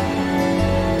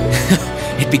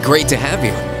 It'd be great to have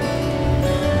you.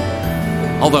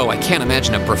 Although I can't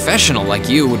imagine a professional like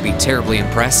you would be terribly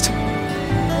impressed.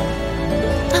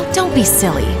 Oh, don't be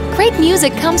silly. Great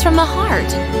music comes from the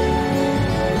heart.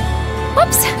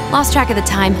 Whoops, lost track of the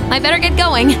time. I better get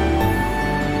going.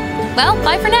 Well,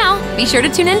 bye for now. Be sure to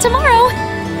tune in tomorrow.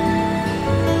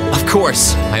 Of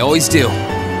course, I always do.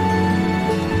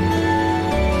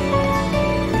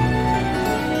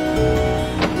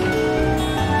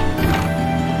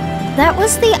 That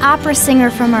was the opera singer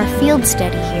from our field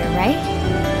study here, right?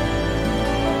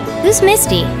 Who's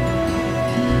Misty?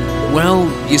 Well,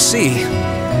 you see...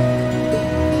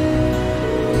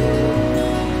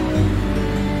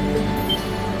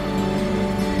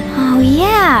 Oh,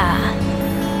 yeah.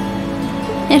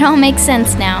 It all makes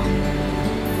sense now.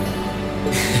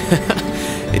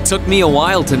 It took me a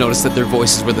while to notice that their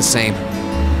voices were the same.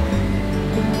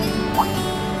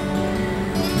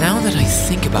 Now that I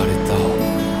think about it,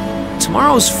 though,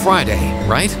 tomorrow's Friday,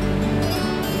 right?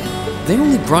 They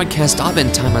only broadcast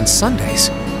Abend time on Sundays.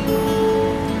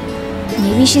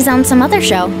 Maybe she's on some other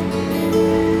show.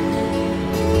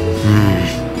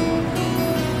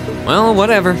 Well,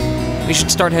 whatever. We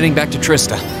should start heading back to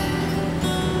Trista.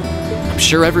 I'm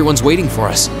sure everyone's waiting for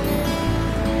us.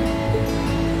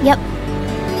 Yep.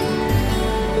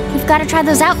 We've got to try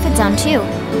those outfits on, too.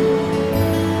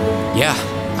 Yeah,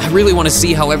 I really want to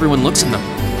see how everyone looks in them.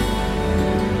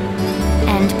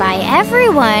 And by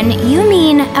everyone, you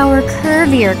mean our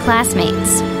curvier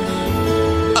classmates.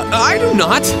 I do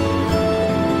not.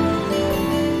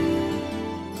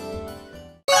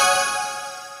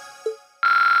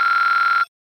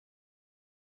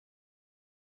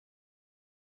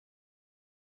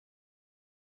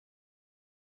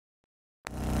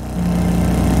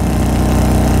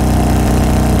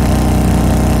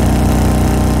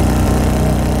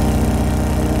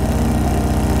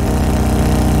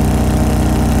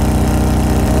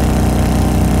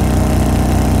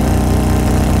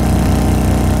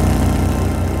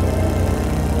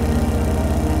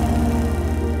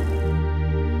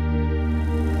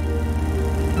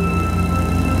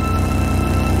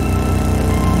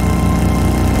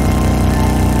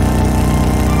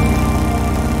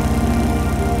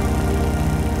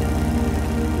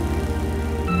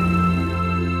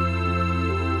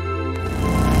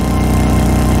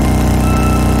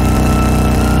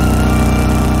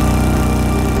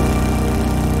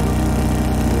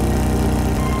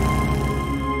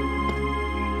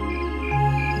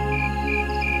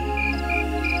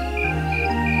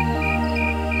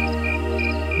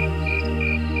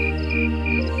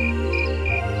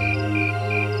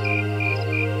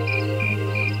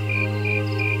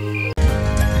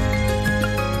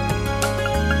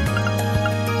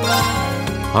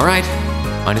 All right,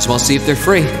 might as well see if they're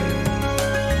free.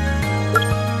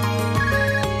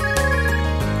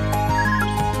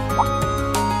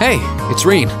 Hey, it's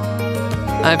Reen.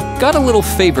 I've got a little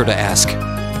favor to ask. So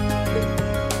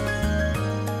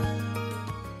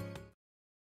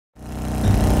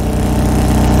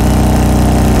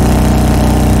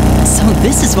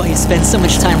this is why you spend so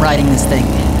much time riding this thing.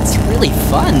 It's really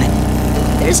fun.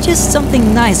 There's just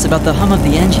something nice about the hum of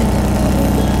the engine.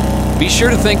 Be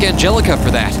sure to thank Angelica for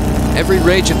that. Every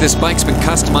rage of this bike's been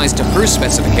customized to her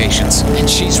specifications, and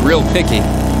she's real picky.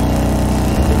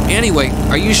 Anyway,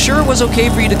 are you sure it was okay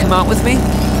for you to come out with me?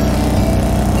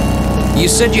 You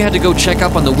said you had to go check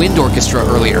up on the wind orchestra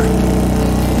earlier.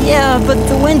 Yeah, but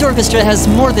the wind orchestra has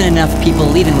more than enough people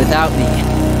leaving without me.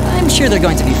 I'm sure they're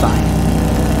going to be fine.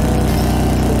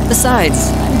 Besides,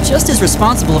 I'm just as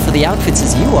responsible for the outfits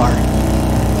as you are.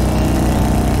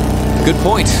 Good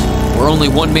point. We're only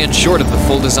one man short of the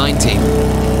full design team.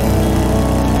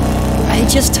 I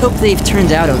just hope they've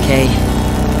turned out okay.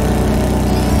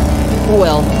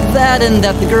 Well, that and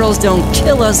that the girls don't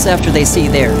kill us after they see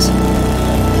theirs.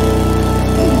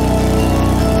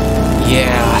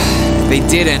 Yeah, they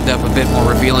did end up a bit more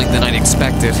revealing than I'd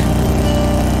expected.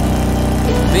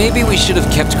 Maybe we should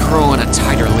have kept Crow on a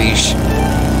tighter leash.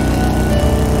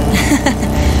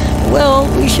 Well,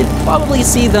 we should probably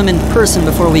see them in person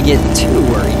before we get too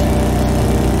worried.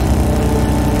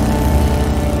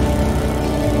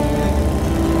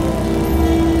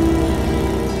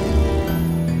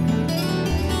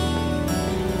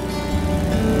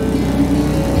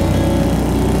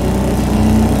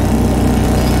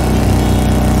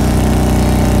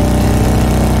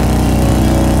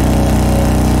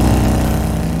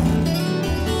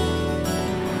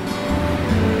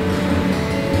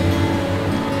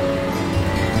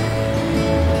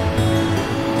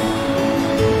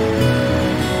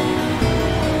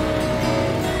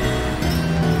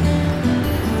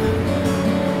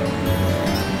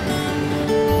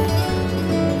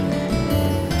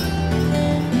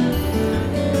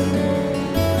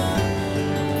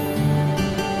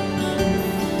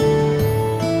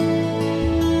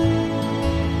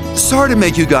 Sorry to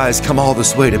make you guys come all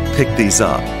this way to pick these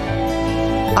up.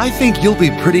 I think you'll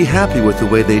be pretty happy with the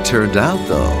way they turned out,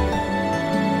 though.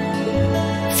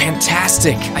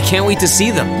 Fantastic! I can't wait to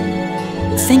see them.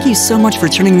 Thank you so much for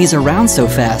turning these around so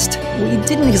fast. We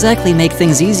didn't exactly make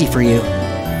things easy for you.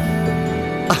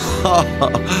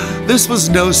 This was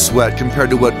no sweat compared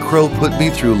to what Crow put me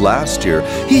through last year.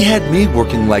 He had me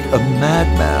working like a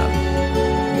madman.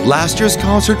 Last year's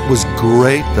concert was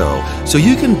great, though, so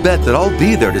you can bet that I'll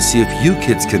be there to see if you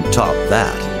kids can top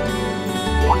that.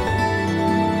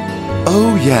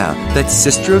 Oh yeah, that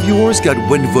sister of yours got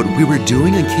wind of what we were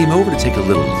doing and came over to take a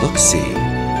little look-see.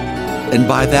 And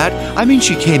by that, I mean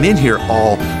she came in here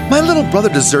all, "My little brother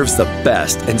deserves the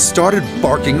best," and started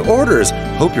barking orders.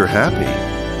 Hope you're happy.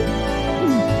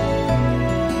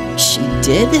 She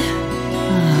did?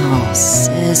 Oh,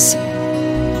 sis.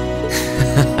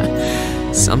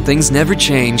 Some things never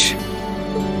change.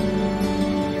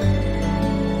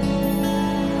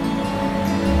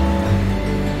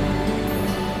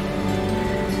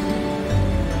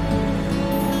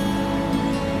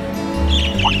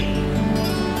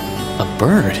 A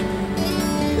bird.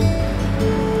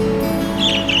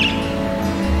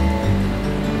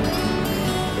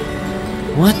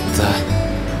 What the?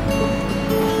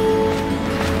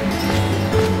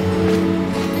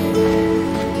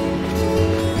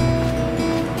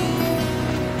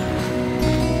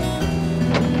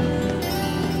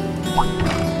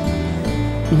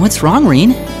 What's wrong,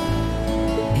 Reen?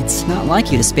 It's not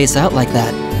like you to space out like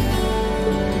that.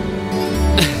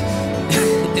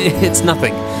 It's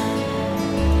nothing.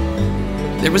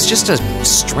 There was just a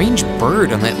strange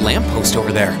bird on that lamppost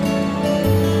over there.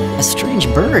 A strange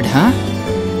bird, huh?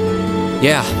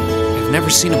 Yeah, I've never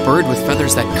seen a bird with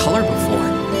feathers that color before.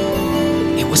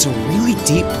 It was a really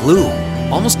deep blue,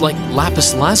 almost like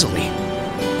lapis lazuli.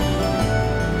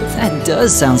 That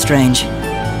does sound strange.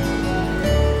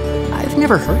 I've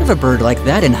never heard of a bird like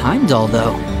that in Heimdallr,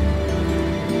 though.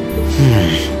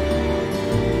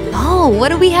 Oh, what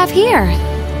do we have here?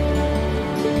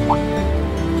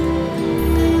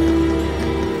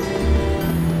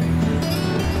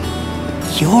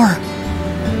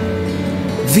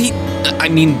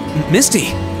 Misty.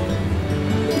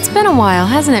 It's been a while,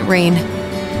 hasn't it, Rain?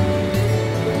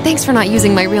 Thanks for not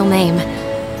using my real name.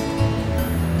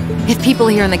 If people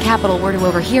here in the capital were to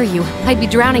overhear you, I'd be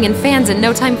drowning in fans in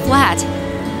no time flat.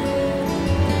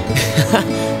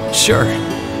 Sure,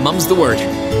 mum's the word.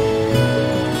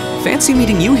 Fancy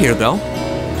meeting you here, though.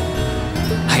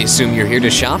 I assume you're here to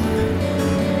shop?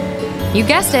 You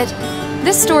guessed it.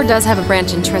 This store does have a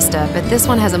branch in Trista, but this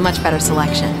one has a much better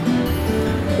selection.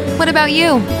 What about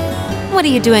you? What are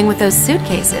you doing with those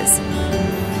suitcases?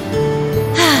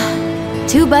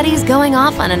 Two buddies going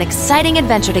off on an exciting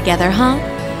adventure together, huh?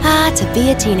 To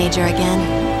be a teenager again.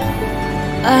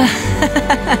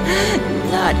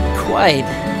 Not quite.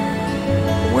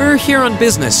 We're here on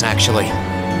business, actually.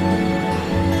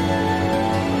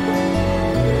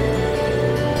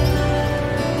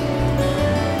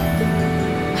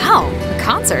 Wow, a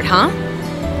concert, huh?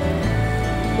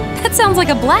 That sounds like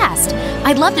a blast.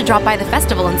 I'd love to drop by the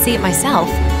festival and see it myself.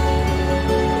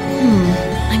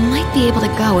 I might be able to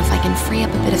go if I can free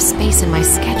up a bit of space in my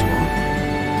schedule.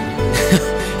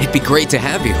 It'd be great to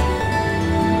have you.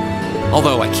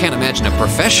 Although I can't imagine a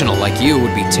professional like you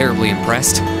would be terribly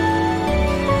impressed.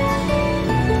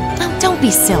 Oh, don't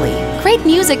be silly. Great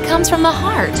music comes from the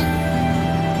heart.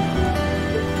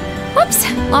 Whoops,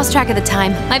 lost track of the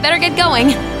time. I better get going.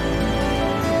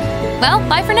 Well,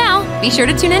 bye for now. Be sure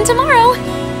to tune in tomorrow.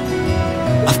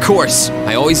 Of course,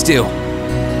 I always do.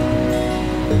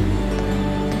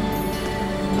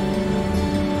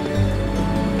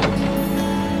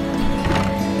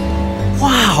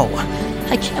 Wow!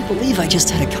 I can't believe I just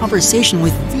had a conversation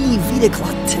with the Vita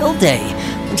Clotilde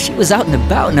when she was out and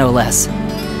about, no less.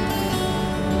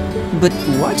 But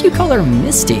why do you call her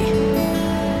Misty?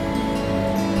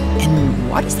 And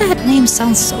why does that name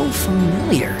sound so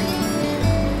familiar?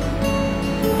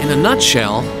 In a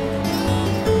nutshell,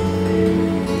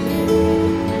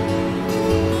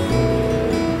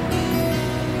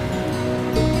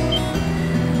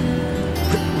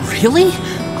 really?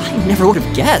 I never would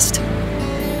have guessed.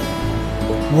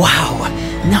 Wow,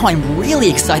 now I'm really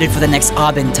excited for the next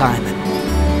Abend time.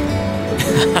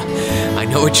 I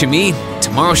know what you mean.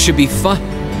 Tomorrow should be fun.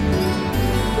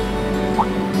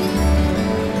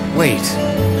 Wait,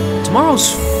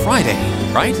 tomorrow's Friday,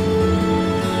 right?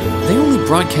 They only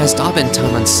broadcast Abend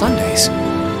time on Sundays.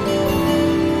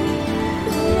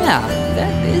 Yeah,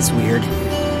 that is weird.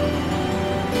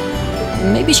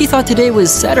 Maybe she thought today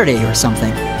was Saturday or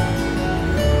something.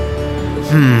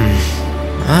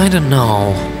 I don't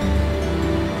know.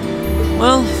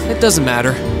 Well, it doesn't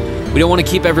matter. We don't want to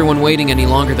keep everyone waiting any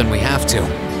longer than we have to.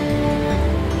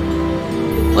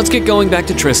 Let's get going back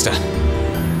to Trista.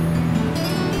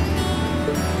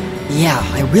 Yeah,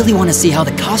 I really want to see how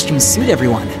the costumes suit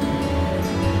everyone.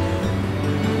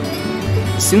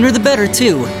 Sooner the better,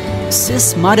 too.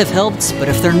 Sis might have helped, but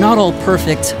if they're not all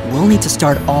perfect, we'll need to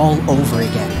start all over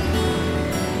again.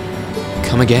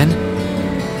 Come again?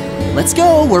 Let's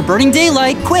go, we're burning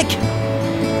daylight, quick!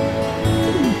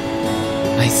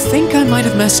 I think I might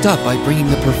have messed up by bringing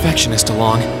the perfectionist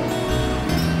along.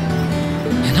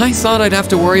 And I thought I'd have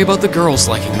to worry about the girls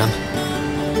liking them.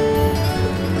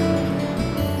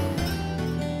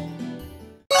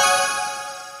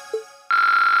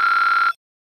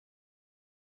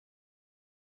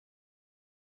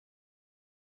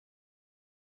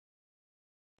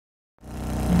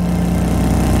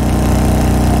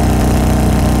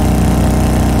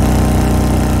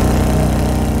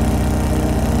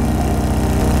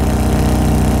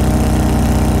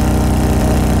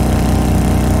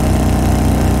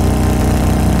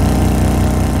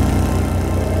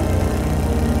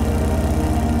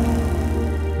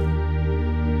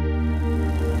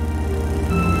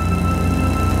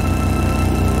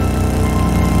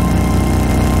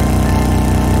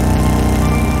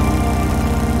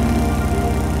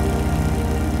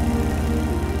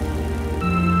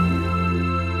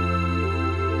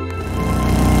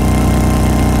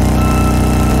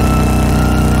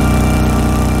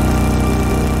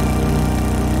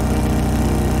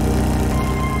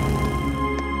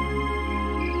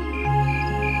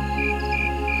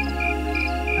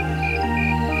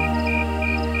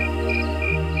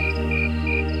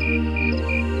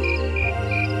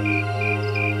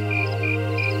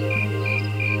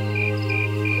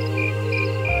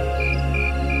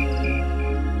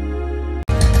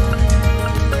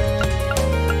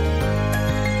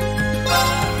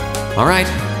 Alright,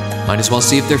 might as well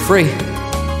see if they're free.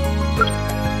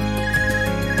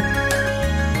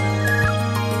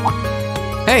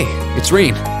 Hey, it's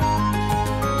Reen.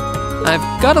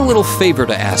 I've got a little favor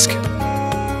to ask.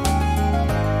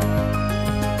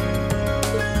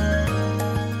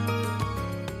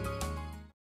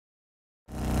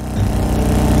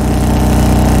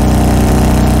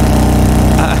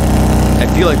 I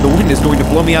feel like the wind is going to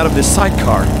blow me out of this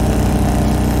sidecar.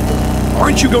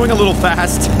 Aren't you going a little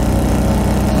fast?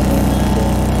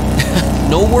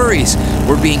 No worries,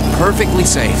 we're being perfectly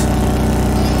safe.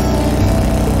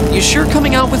 You sure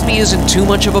coming out with me isn't too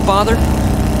much of a bother?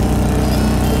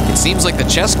 It seems like the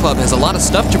chess club has a lot of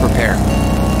stuff to prepare.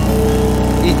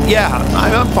 Yeah,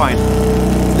 I'm fine.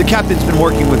 The captain's been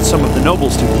working with some of the noble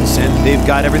students, and they've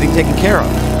got everything taken care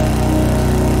of.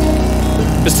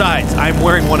 Besides, I'm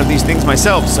wearing one of these things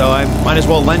myself, so I might as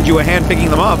well lend you a hand picking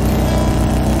them up.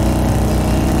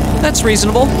 That's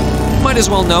reasonable. Might as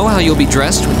well know how you'll be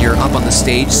dressed when you're up on the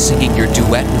stage singing your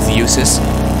duet with Eustace.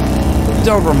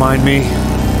 Don't remind me.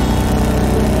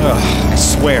 Ugh, I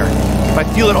swear, if I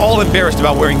feel at all embarrassed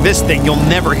about wearing this thing, you'll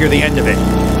never hear the end of it.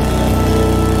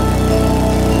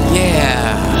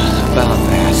 Yeah, about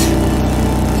that.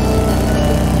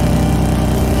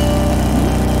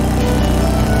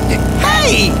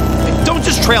 Hey! Don't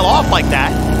just trail off like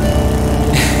that!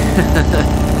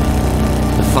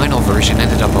 The final version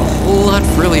ended up a whole lot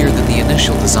frillier than the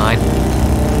initial design.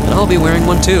 And I'll be wearing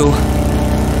one too.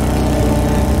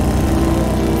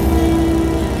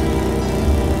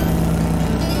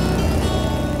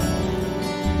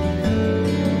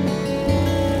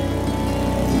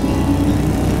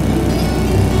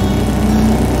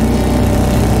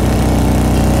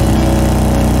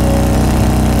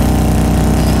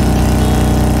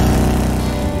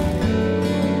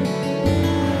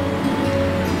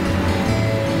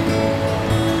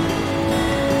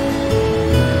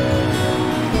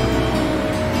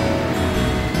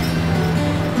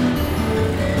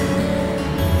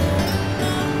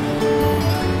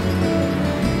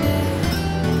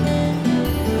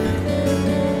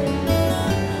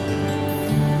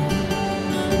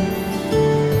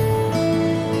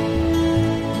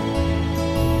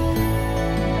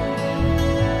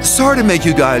 Sorry to make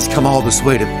you guys come all this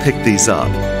way to pick these up.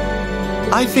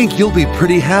 I think you'll be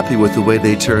pretty happy with the way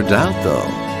they turned out, though.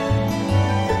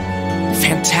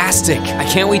 Fantastic! I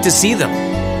can't wait to see them.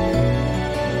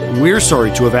 We're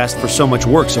sorry to have asked for so much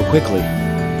work so quickly.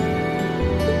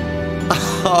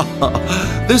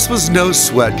 This was no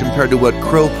sweat compared to what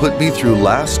Crow put me through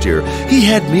last year. He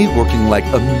had me working like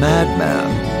a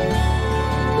madman.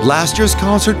 Last year's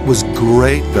concert was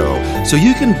great, though, so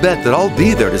you can bet that I'll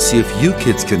be there to see if you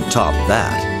kids can top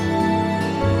that.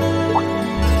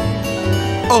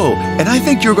 Oh, and I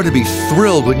think you're going to be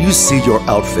thrilled when you see your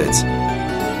outfits.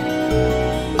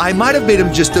 I might have made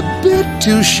them just a bit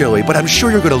too showy, but I'm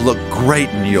sure you're going to look great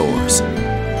in yours.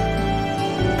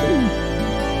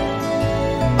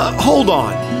 Hold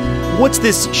on. What's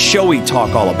this showy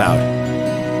talk all about?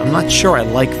 I'm not sure I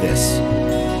like this.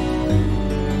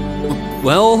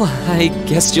 Well, I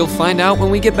guess you'll find out when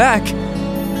we get back.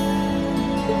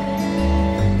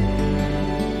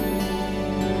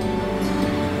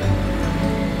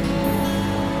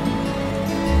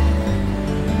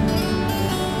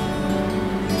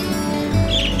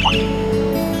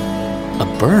 A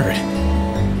bird.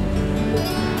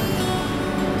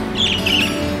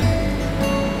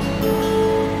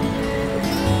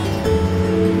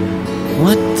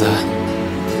 What the...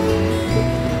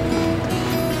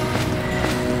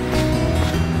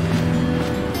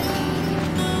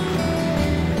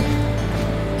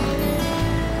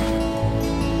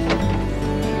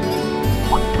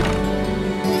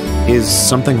 Is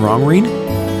something wrong, Reen?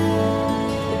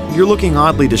 You're looking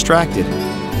oddly distracted.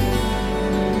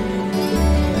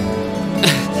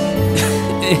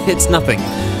 It's nothing.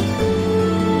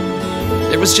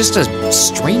 There was just a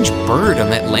strange bird on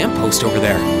that lamppost over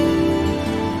there.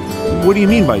 What do you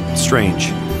mean by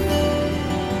strange?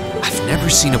 I've never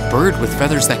seen a bird with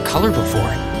feathers that color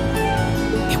before.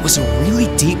 It was a really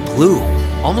deep blue,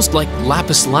 almost like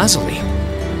lapis lazuli.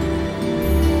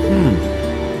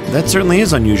 That certainly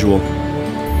is unusual.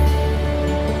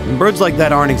 Birds like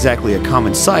that aren't exactly a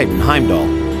common sight in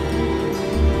Heimdallr.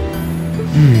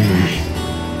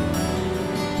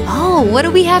 Oh, what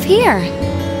do we have here?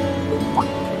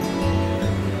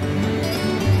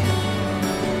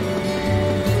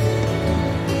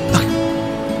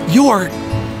 You're...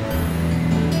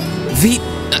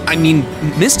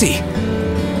 Misty.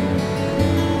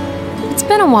 It's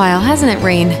been a while, hasn't it,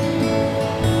 Rain?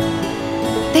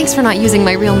 Thanks for not using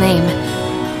my real name.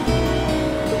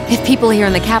 If people here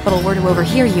in the capital were to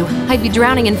overhear you, I'd be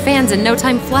drowning in fans in no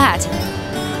time flat.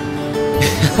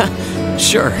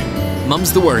 Sure,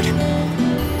 mum's the word.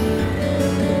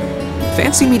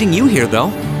 Fancy meeting you here,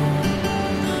 though.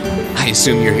 I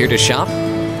assume you're here to shop?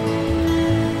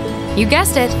 You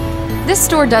guessed it. This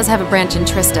store does have a branch in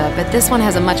Trista, but this one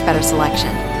has a much better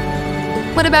selection.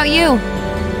 What about you?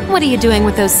 What are you doing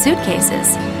with those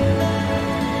suitcases?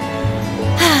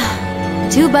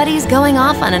 Two buddies going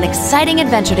off on an exciting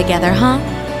adventure together, huh?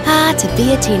 Ah, to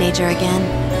be a teenager again.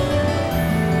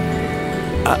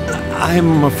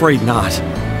 I'm afraid not.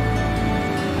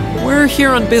 We're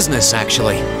here on business,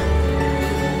 actually.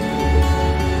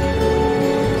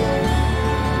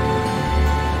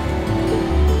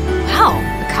 Wow,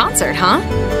 a concert, huh?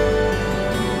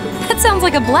 That sounds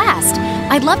like a blast.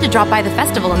 I'd love to drop by the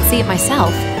festival and see it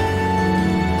myself.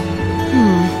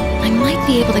 I might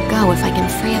be able to go if I can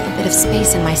free up a bit of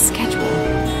space in my schedule.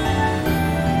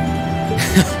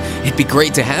 It'd be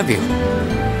great to have you.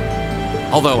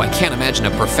 Although I can't imagine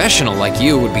a professional like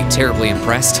you would be terribly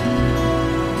impressed.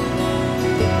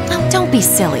 Oh, don't be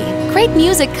silly. Great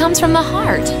music comes from the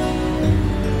heart.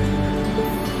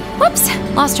 Whoops,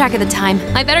 lost track of the time.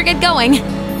 I better get going.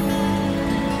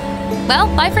 Well,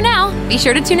 bye for now. Be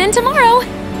sure to tune in tomorrow.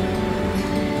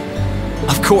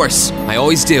 Of course, I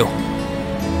always do.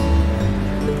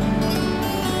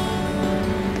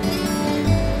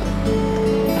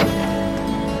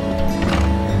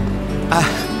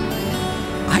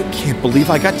 I can't believe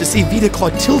I got to see Vita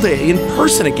Clotilde in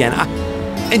person again.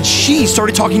 And she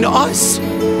started talking to us.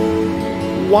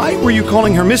 Why were you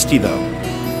calling her Misty, though?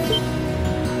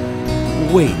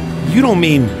 Wait, you don't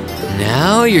mean...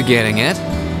 Now you're getting it.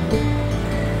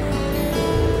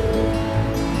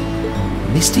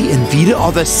 Misty and Vita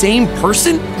are the same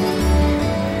person?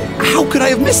 How could I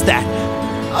have missed that?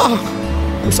 Oh,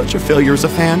 I'm such a failure as a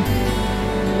fan.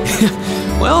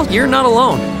 Well, you're not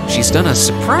alone. She's done a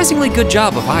surprisingly good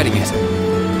job of hiding it.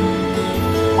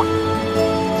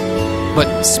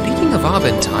 But speaking of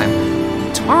Abend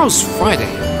time, tomorrow's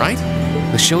Friday, right?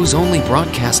 The show's only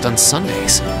broadcast on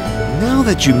Sundays. Now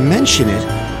that you mention it,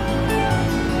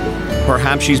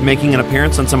 perhaps she's making an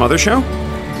appearance on some other show?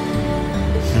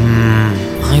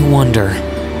 I wonder.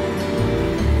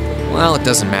 Well, it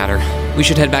doesn't matter. We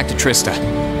should head back to Trista.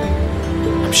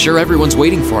 I'm sure everyone's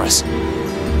waiting for us.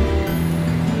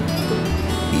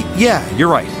 Yeah, you're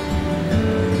right.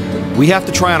 We have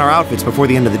to try on our outfits before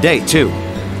the end of the day, too.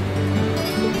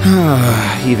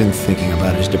 Even thinking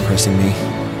about it is depressing me.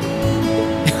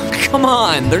 Come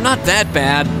on, they're not that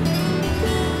bad.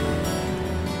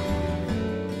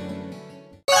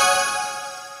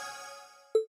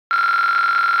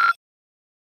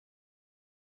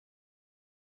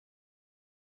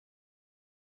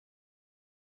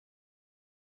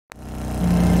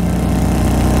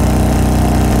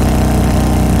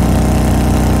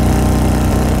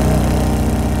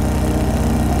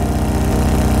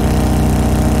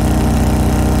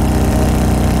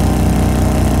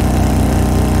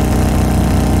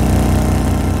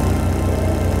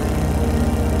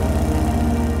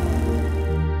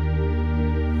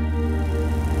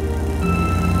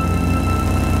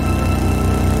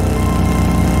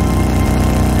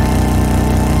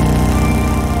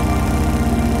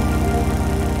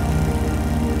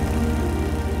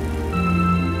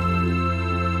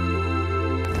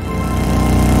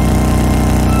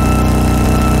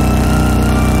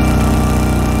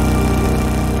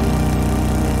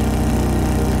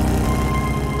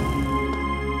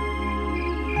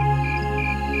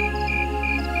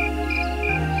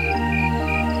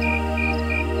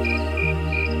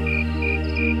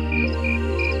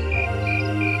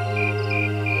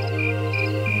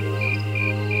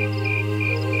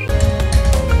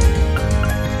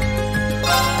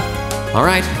 All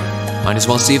right, might as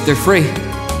well see if they're free.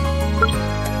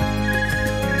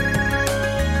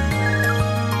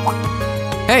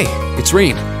 Hey, it's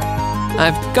Reen.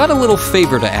 I've got a little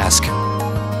favor to ask. I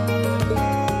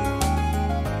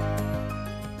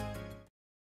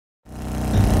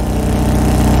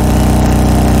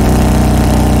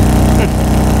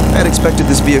had expected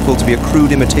this vehicle to be a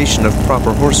crude imitation of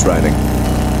proper horse riding.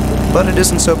 But it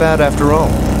isn't so bad after all.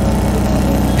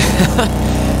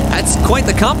 That's quite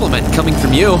the compliment coming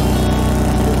from you.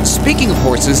 Speaking of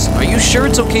horses, are you sure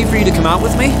it's okay for you to come out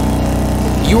with me?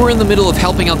 You were in the middle of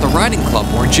helping out the riding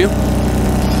club, weren't you?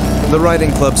 The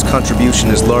riding club's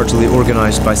contribution is largely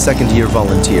organized by second-year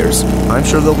volunteers. I'm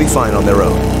sure they'll be fine on their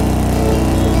own.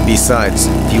 Besides,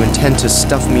 if you intend to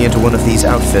stuff me into one of these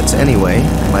outfits anyway,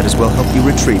 I might as well help you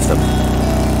retrieve them.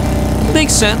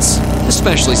 Makes sense,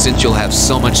 especially since you'll have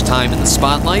so much time in the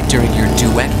spotlight during your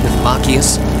duet with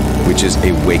Machias. which is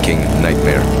a waking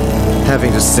nightmare.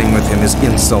 Having to sing with him is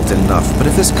insult enough, but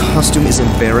if this costume is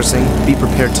embarrassing, be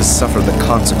prepared to suffer the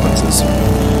consequences.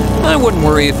 I wouldn't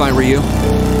worry if I were you.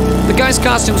 The guys'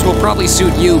 costumes will probably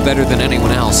suit you better than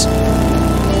anyone else.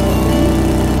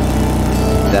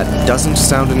 That doesn't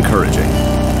sound encouraging.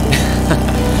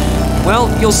 Well,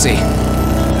 you'll see.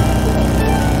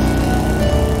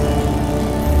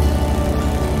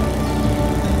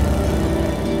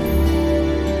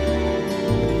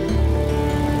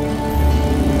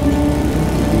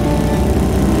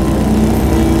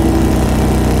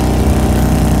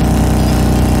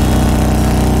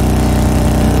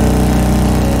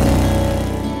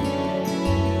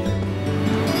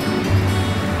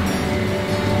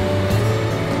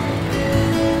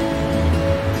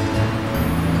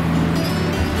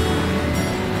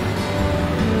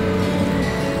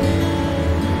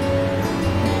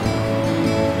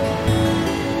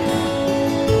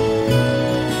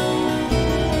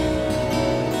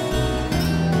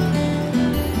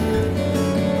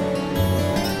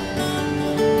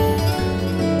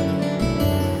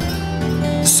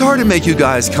 Sorry to make you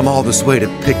guys come all this way to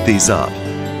pick these up.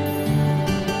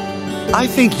 I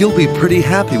think you'll be pretty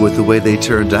happy with the way they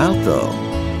turned out, though.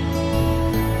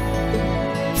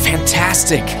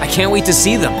 Fantastic! I can't wait to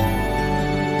see them.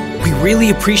 We really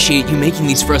appreciate you making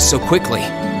these for us so quickly.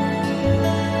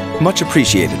 Much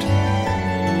appreciated.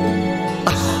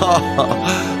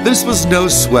 This was no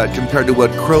sweat compared to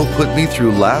what Crow put me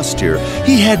through last year.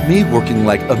 He had me working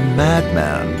like a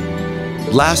madman.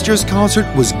 Last year's concert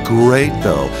was great,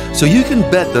 though, so you can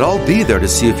bet that I'll be there to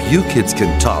see if you kids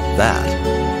can top that.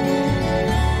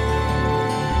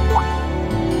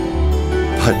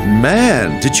 But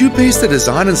man, did you base the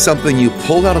design on something you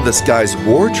pulled out of this guy's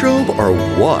wardrobe, or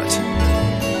what?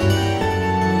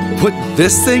 Put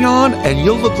this thing on, and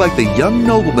you'll look like the young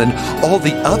nobleman all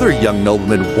the other young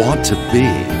noblemen want to be.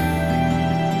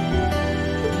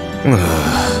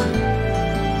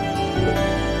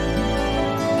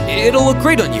 It'll look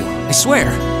great on you, I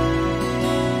swear.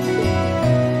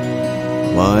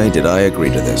 Why did I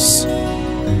agree to this?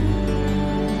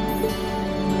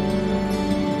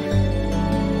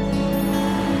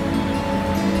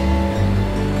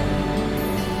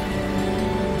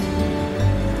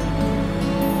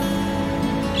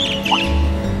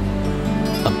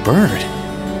 A bird?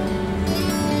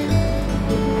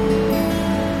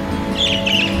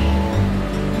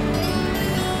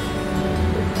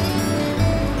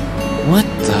 What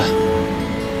the?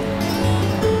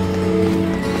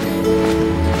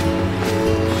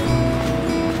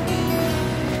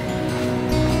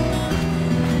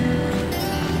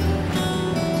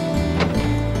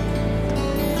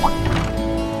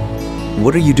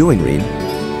 What are you doing, Reen?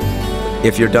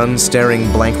 If you're done staring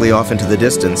blankly off into the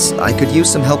distance, I could use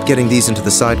some help getting these into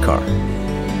the sidecar.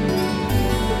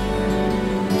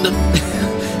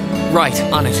 Right,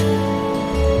 on it.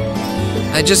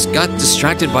 I just got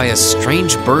distracted by a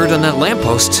strange bird on that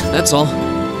lamppost, that's all.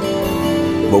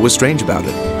 What was strange about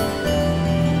it?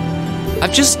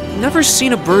 I've just never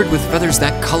seen a bird with feathers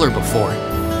that color before.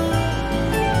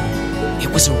 It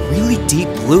was a really deep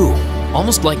blue,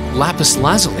 almost like lapis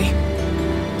lazuli.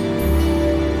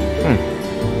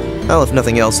 Well, if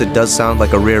nothing else, it does sound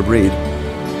like a rare breed.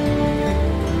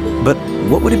 But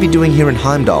what would it be doing here in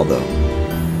Heimdallr, though?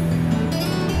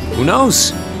 Who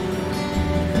knows?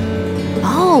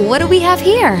 Oh, what do we have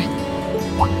here?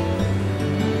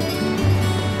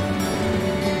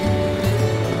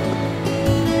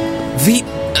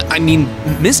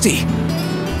 Misty.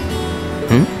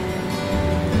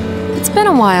 It's been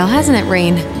a while, hasn't it,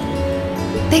 Rain?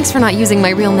 Thanks for not using my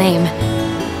real name.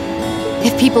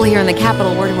 If people here in the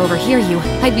capital were to overhear you,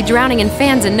 I'd be drowning in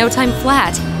fans in no time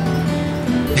flat.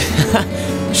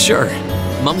 Sure,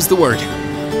 mum's the word.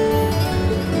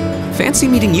 Fancy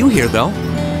meeting you here, though.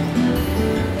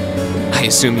 I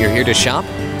assume you're here to shop?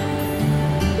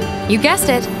 You guessed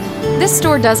it. This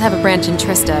store does have a branch in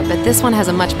Trista, but this one has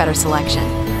a much better selection.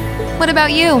 What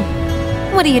about you?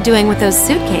 What are you doing with those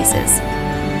suitcases?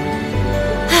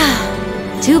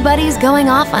 Two buddies going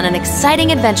off on an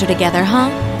exciting adventure together, huh?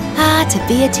 Ah, to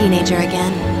be a teenager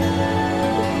again.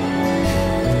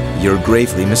 You're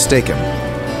gravely mistaken.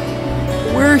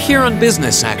 We're here on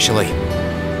business, actually.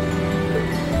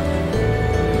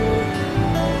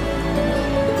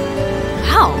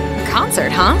 Wow, a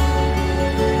concert, huh?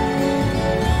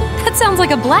 That sounds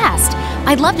like a blast.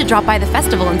 I'd love to drop by the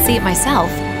festival and see it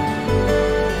myself.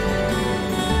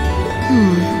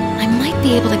 I might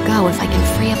be able to go if I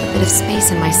can free up a bit of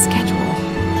space in my schedule.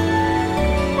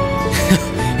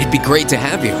 It'd be great to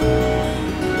have you.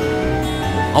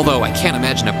 Although I can't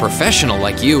imagine a professional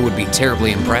like you would be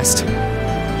terribly impressed.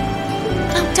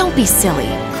 Oh, don't be silly.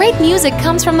 Great music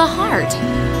comes from the heart.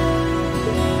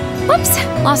 Whoops,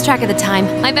 lost track of the time.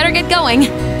 I better get going.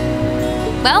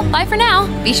 Well, bye for now.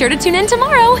 Be sure to tune in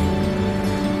tomorrow.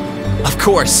 Of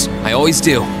course, I always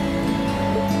do.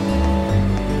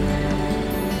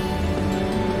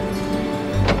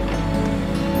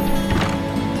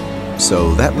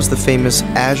 So that was the famous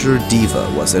Azure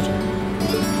Diva, was it?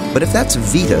 But if that's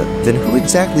Vita, then who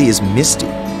exactly is Misty?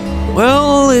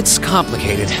 Well, it's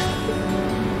complicated.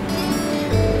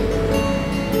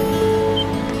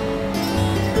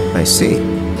 I see.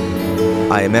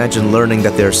 I imagine learning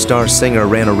that their star singer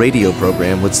ran a radio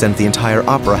program would send the entire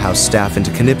Opera House staff into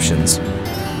conniptions.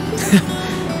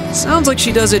 Sounds like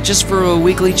she does it just for a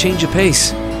weekly change of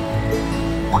pace.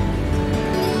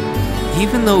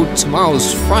 Even though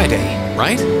tomorrow's Friday,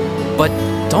 right? But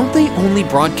don't they only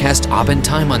broadcast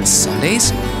Abendtime on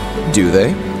Sundays? Do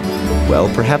they? Well,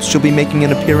 perhaps she'll be making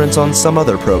an appearance on some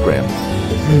other program.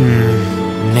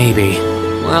 Maybe.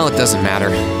 Well, it doesn't matter.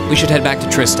 We should head back to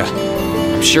Trista.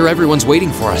 I'm sure everyone's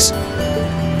waiting for us.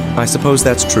 I suppose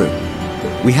that's true.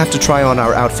 We have to try on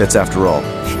our outfits after all.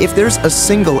 If there's a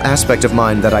single aspect of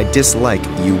mine that I dislike,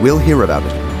 you will hear about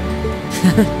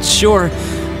it. Sure.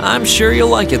 I'm sure you'll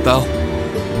like it, though.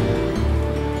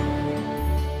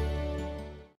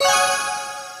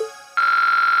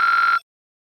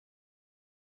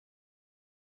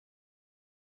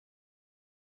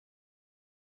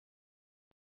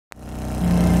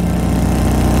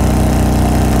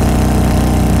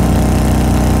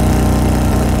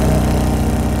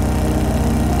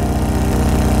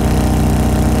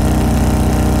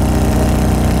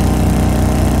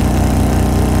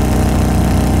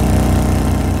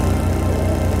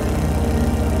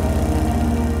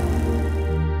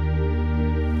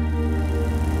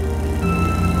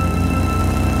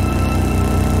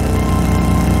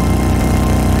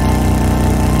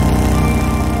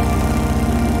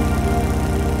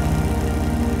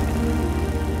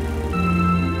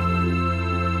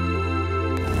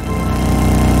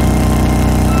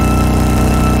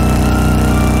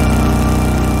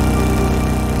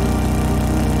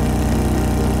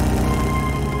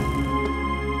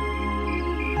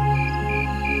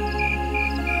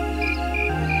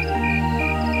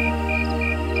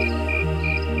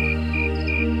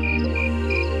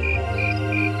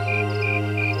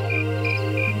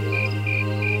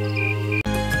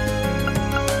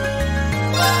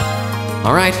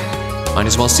 All right, might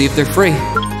as well see if they're free.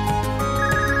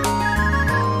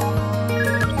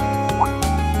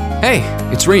 Hey,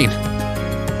 it's Reen.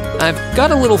 I've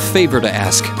got a little favor to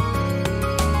ask.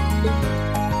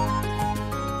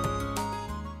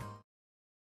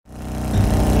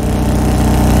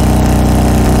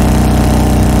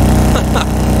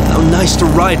 How nice to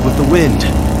ride with the wind.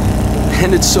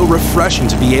 And it's so refreshing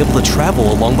to be able to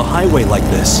travel along the highway like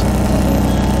this.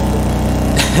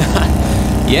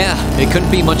 Yeah, it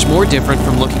couldn't be much more different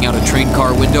from looking out a train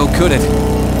car window, could it?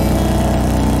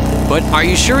 But are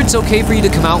you sure it's okay for you to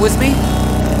come out with me?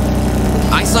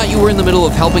 I thought you were in the middle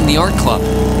of helping the art club.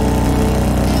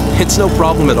 It's no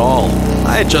problem at all.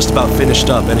 I had just about finished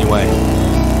up anyway.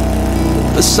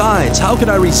 Besides, how could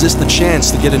I resist the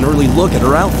chance to get an early look at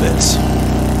her outfits?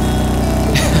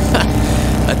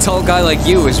 A tall guy like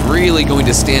you is really going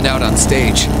to stand out on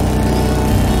stage.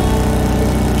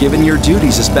 Given your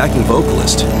duties as backing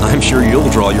vocalist, I'm sure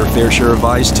you'll draw your fair share of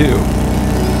eyes too.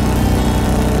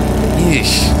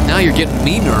 Eesh, now you're getting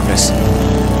me nervous.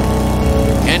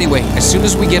 Anyway, as soon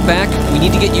as we get back, we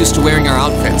need to get used to wearing our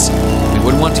outfits. We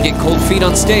wouldn't want to get cold feet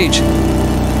on stage.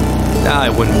 I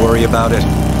wouldn't worry about it.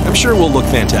 I'm sure we'll look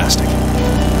fantastic.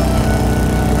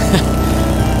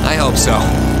 I hope so.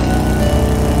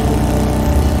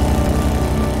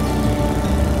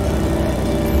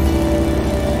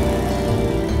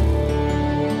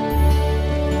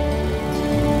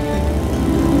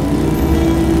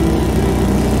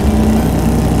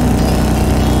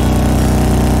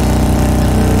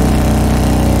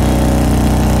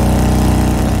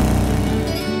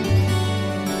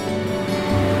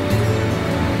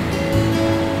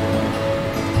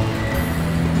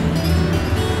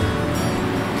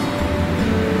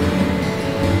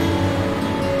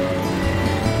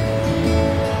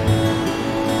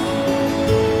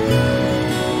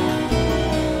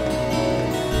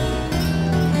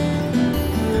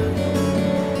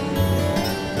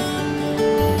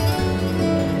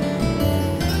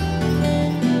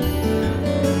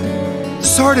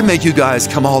 Sorry to make you guys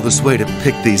come all this way to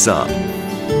pick these up.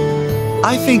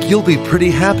 I think you'll be pretty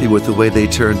happy with the way they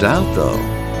turned out, though.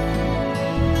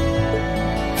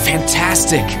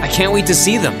 Fantastic! I can't wait to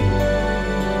see them.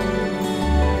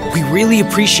 We really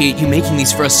appreciate you making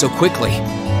these for us so quickly.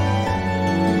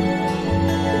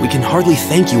 We can hardly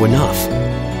thank you enough.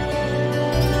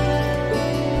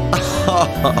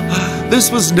 This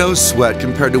was no sweat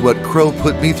compared to what Crow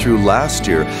put me through last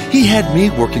year. He had me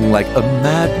working like a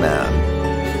madman.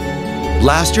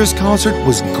 Last year's concert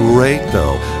was great,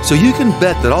 though, so you can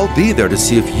bet that I'll be there to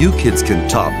see if you kids can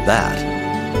top that.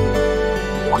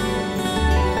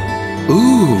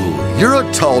 Ooh, you're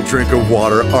a tall drink of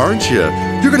water, aren't you?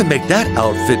 You're gonna make that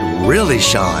outfit really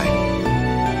shine.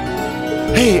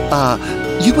 Hey,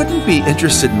 you wouldn't be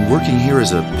interested in working here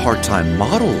as a part-time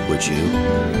model, would you?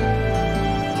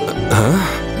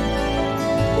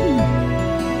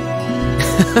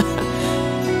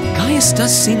 Gaius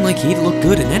does seem like he'd look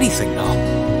good in anything, though.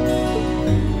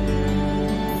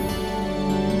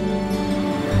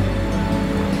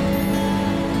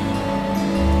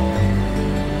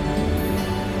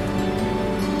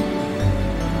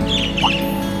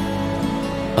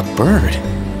 A bird.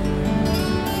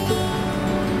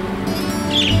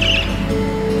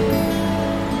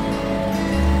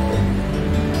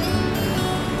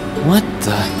 What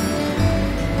the...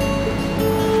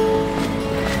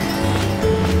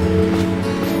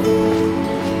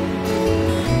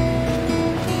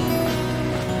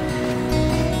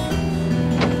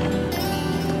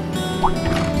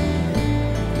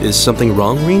 Is something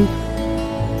wrong, Reen?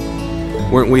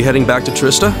 Weren't we heading back to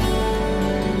Trista?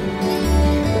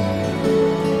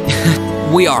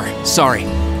 We are, sorry.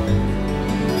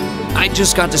 I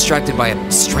just got distracted by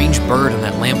a strange bird on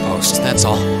that lamppost, that's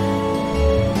all.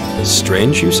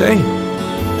 Strange, you say?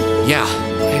 Yeah,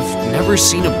 I've never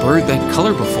seen a bird that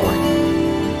color before.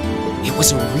 It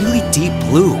was a really deep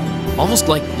blue, almost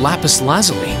like lapis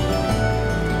lazuli.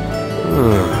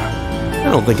 I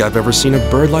don't think I've ever seen a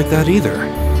bird like that either.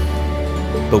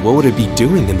 But what would it be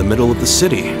doing in the middle of the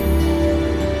city?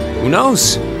 Who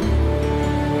knows?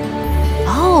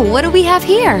 Oh, what do we have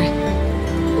here?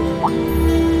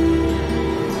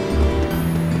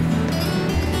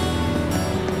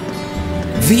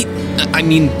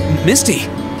 Misty.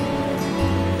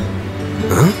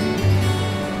 Huh?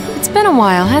 It's been a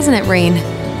while, hasn't it, Rain?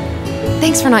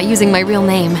 Thanks for not using my real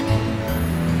name.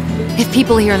 If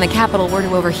people here in the capital were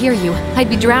to overhear you, I'd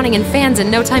be drowning in fans in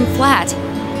no time flat.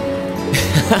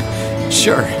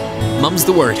 Sure, mum's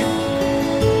the word.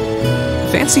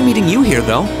 Fancy meeting you here,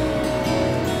 though.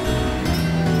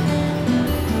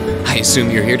 I assume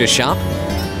you're here to shop?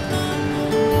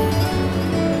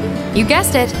 You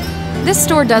guessed it. This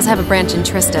store does have a branch in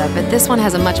Trista, but this one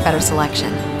has a much better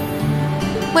selection.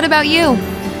 What about you?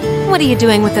 What are you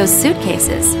doing with those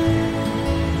suitcases?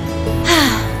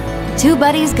 Two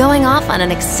buddies going off on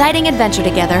an exciting adventure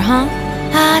together, huh?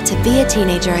 To be a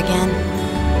teenager again.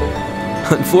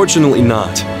 Unfortunately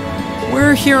not.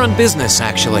 We're here on business,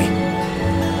 actually.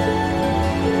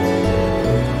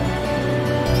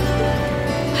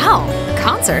 Wow, a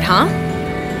concert, huh?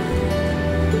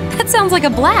 That sounds like a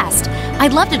blast.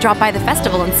 I'd love to drop by the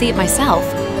festival and see it myself.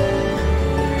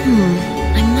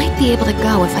 I might be able to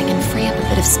go if I can free up a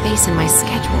bit of space in my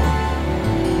schedule.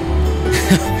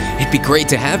 It'd be great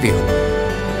to have you.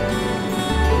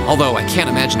 Although I can't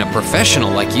imagine a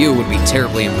professional like you would be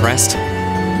terribly impressed.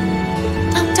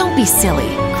 Oh, don't be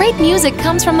silly. Great music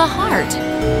comes from the heart.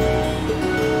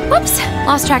 Whoops,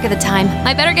 lost track of the time.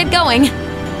 I better get going.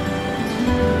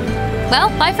 Well,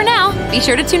 bye for now. Be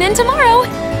sure to tune in tomorrow.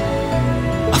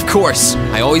 Of course,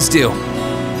 I always do.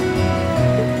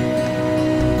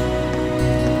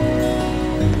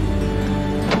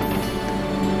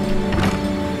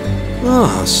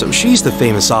 Ah, so she's the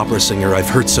famous opera singer I've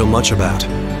heard so much about.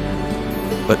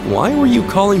 But why were you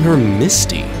calling her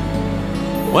Misty?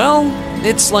 Well,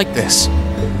 it's like this.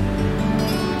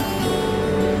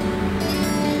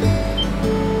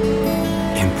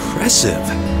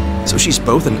 Impressive. So she's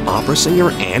both an opera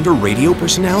singer and a radio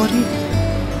personality?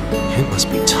 It must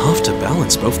be tough to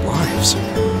balance both lives.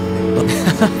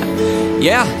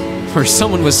 Yeah, for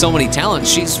someone with so many talents,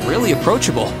 she's really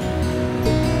approachable.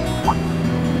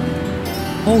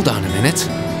 Hold on a minute.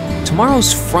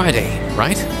 Tomorrow's Friday,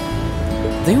 right?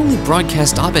 They only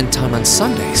broadcast Abend time on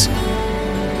Sundays.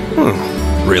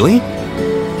 Really?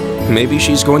 Maybe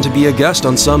she's going to be a guest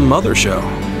on some other show.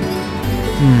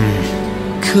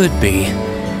 Could be.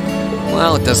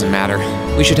 Well, it doesn't matter.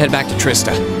 We should head back to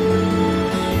Trista.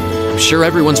 I'm sure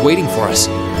everyone's waiting for us.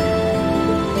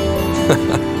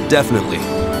 Definitely.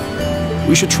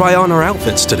 We should try on our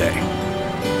outfits today.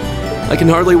 I can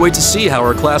hardly wait to see how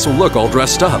our class will look all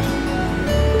dressed up.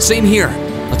 Same here.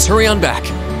 Let's hurry on back.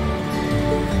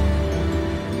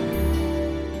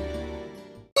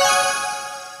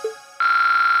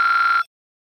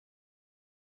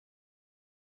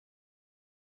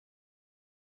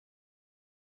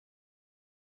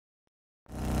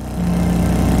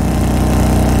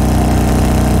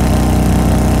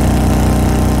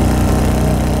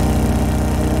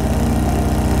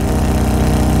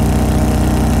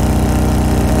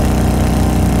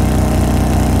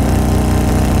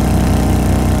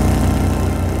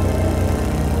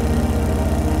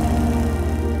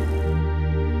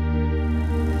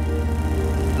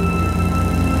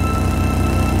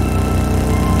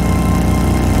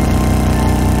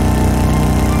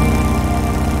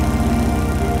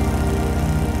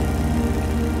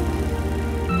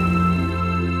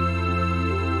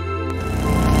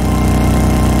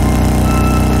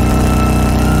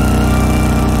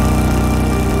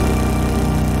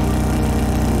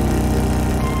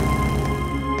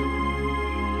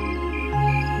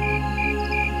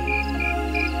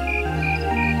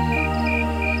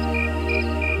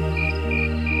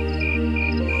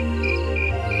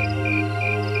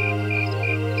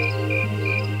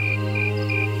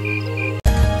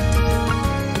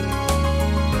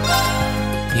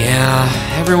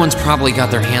 Everyone's probably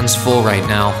got their hands full right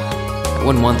now. I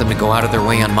wouldn't want them to go out of their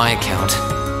way on my account.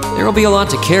 There'll be a lot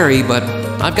to carry, but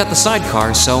I've got the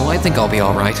sidecar, so I think I'll be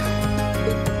alright.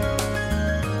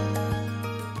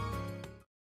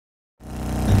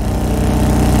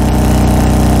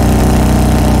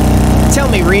 Tell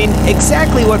me, Reen,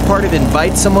 exactly what part of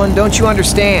invite someone don't you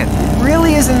understand? It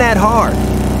really isn't that hard.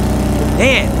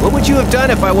 Man, what would you have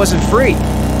done if I wasn't free?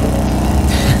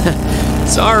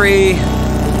 Sorry.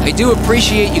 I do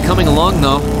appreciate you coming along,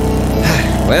 though.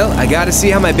 Well, I gotta see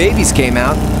how my babies came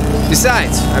out.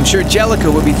 Besides, I'm sure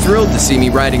Jellica would be thrilled to see me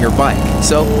riding her bike,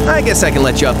 so I guess I can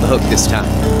let you off the hook this time.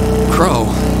 Crow,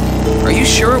 are you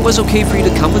sure it was okay for you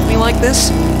to come with me like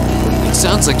this? It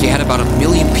sounds like you had about 1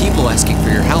 million people asking for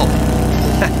your help.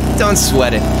 Don't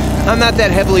sweat it. I'm not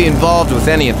that heavily involved with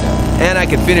any of them, and I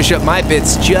can finish up my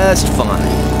bits just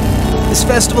fine. This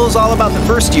festival is all about the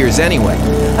first years anyway.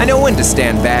 I know when to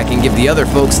stand back and give the other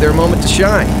folks their moment to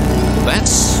shine.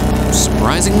 That's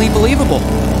surprisingly believable.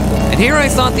 And here I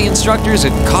thought the instructors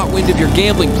had caught wind of your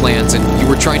gambling plans and you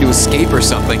were trying to escape or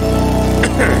something.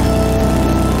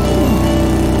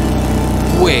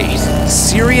 Wait,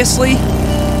 seriously?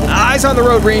 Eyes on the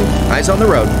road, Reen. Eyes on the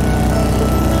road.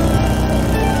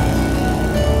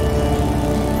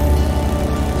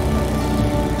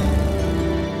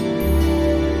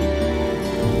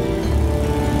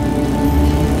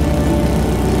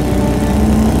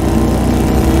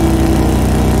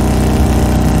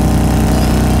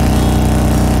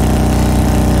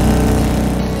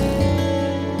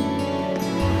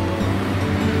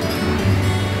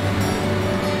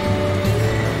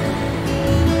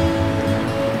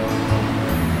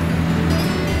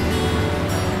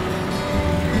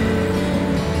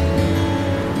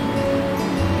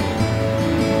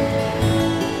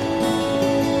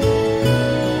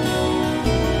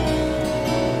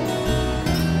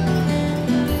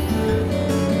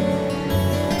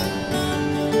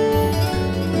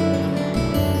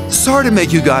 Sorry to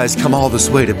make you guys come all this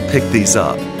way to pick these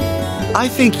up. I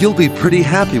think you'll be pretty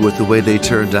happy with the way they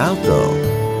turned out, though.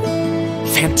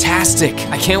 Fantastic!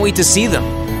 I can't wait to see them.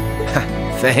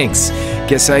 Thanks.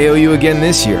 Guess I owe you again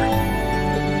this year.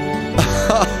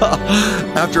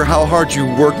 After how hard you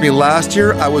worked me last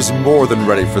year, I was more than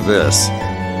ready for this.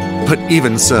 But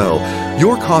even so,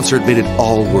 your concert made it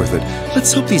all worth it.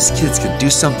 Let's hope these kids can do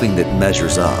something that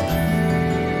measures up.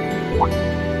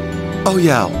 Oh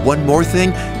yeah, one more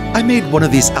thing. I made one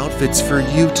of these outfits for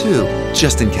you too,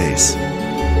 just in case.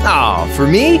 Oh, for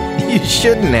me? You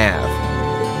shouldn't have.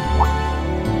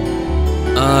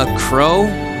 Crow?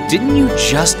 Didn't you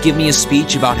just give me a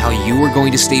speech about how you were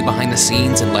going to stay behind the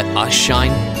scenes and let us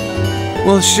shine?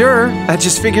 Well, sure. I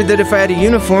just figured that if I had a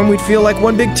uniform, we'd feel like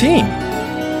one big team.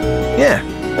 Yeah,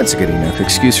 that's a good enough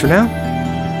excuse for now.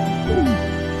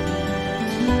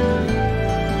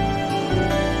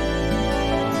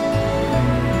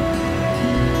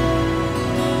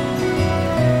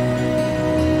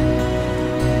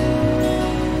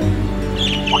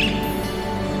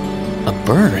 A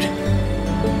bird?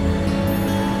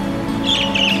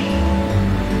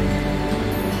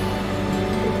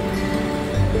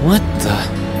 What the?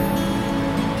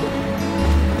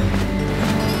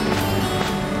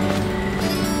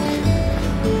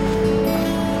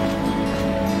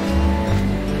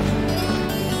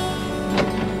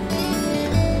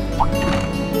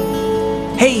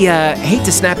 Hey, hate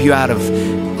to snap you out of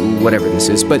whatever this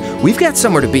is, but we've got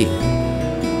somewhere to be.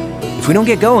 If we don't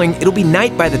get going, it'll be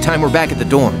night by the time we're back at the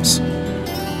dorms.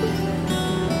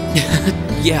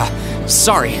 Yeah,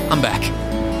 sorry, I'm back.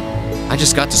 I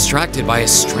just got distracted by a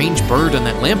strange bird on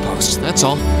that lamppost, that's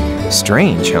all.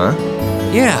 Strange, huh?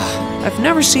 Yeah, I've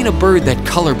never seen a bird that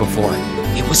color before.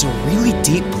 It was a really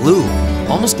deep blue,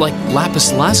 almost like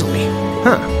lapis lazuli.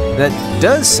 Huh, that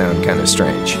does sound kind of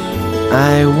strange.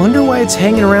 I wonder why it's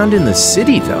hanging around in the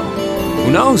city, though.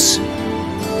 Who knows?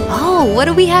 Oh, what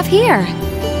do we have here?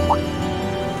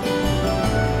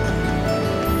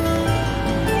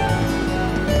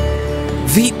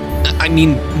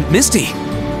 Misty.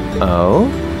 Oh?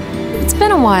 It's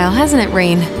been a while, hasn't it,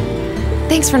 Rain?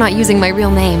 Thanks for not using my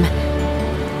real name.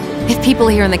 If people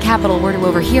here in the capital were to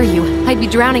overhear you, I'd be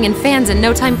drowning in fans in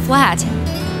no time flat.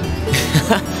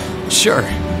 Sure,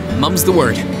 mum's the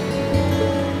word.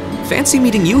 Fancy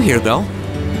meeting you here, though.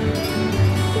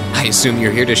 I assume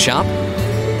you're here to shop?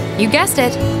 You guessed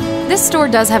it. This store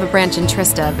does have a branch in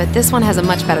Trista, but this one has a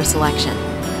much better selection.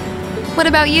 What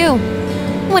about you?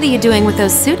 What are you doing with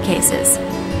those suitcases?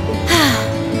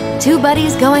 Two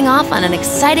buddies going off on an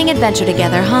exciting adventure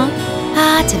together, huh?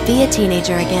 Ah, to be a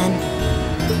teenager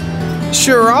again.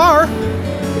 Sure are.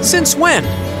 Since when?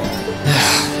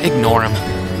 Ignore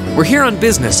him. We're here on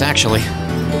business, actually.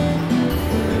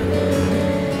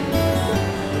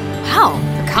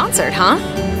 concert, huh?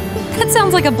 That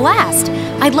sounds like a blast.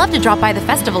 I'd love to drop by the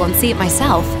festival and see it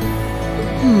myself.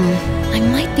 I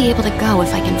might be able to go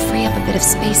if I can free up a bit of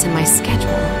space in my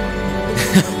schedule.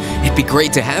 It'd be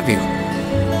great to have you.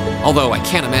 Although I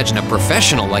can't imagine a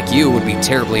professional like you would be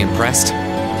terribly impressed.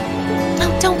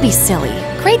 Oh, don't be silly.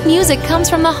 Great music comes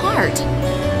from the heart.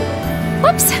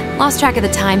 Whoops, lost track of the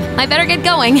time. I better get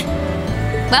going.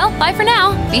 Well, bye for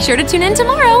now. Be sure to tune in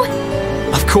tomorrow.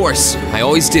 Of course, I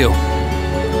always do.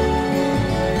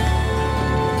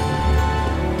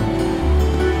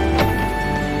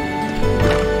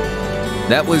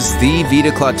 That was the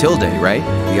Vita Clotilde, right?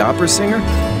 The opera singer?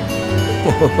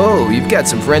 Whoa, you've got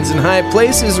some friends in high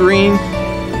places, Reen.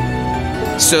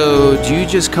 So, do you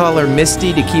just call her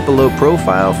Misty to keep a low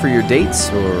profile for your dates,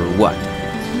 or what?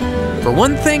 For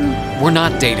one thing, we're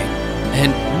not dating.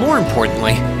 And more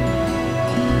importantly...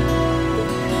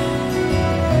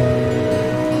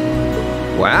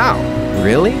 Wow,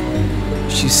 really?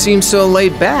 She seems so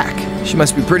laid back. She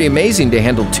must be pretty amazing to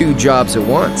handle 2 jobs at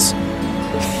once.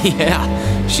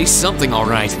 Yeah, she's something all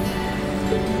right.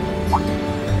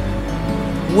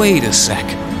 Wait a sec.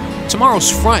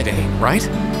 Tomorrow's Friday, right?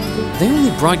 They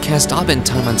only broadcast Abend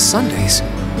time on Sundays.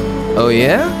 Oh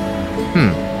yeah?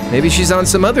 Maybe she's on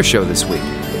some other show this week.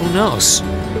 Who knows?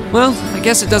 Well, I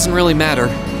guess it doesn't really matter.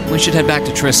 We should head back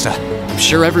to Trista. I'm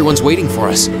sure everyone's waiting for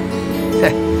us.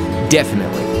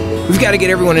 Definitely. We've got to get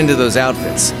everyone into those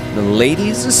outfits. The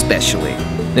ladies especially.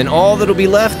 Then all that'll be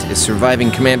left is surviving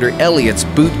Commander Elliot's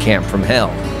boot camp from hell.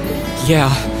 Yeah,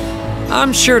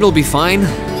 I'm sure it'll be fine.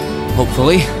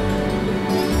 Hopefully.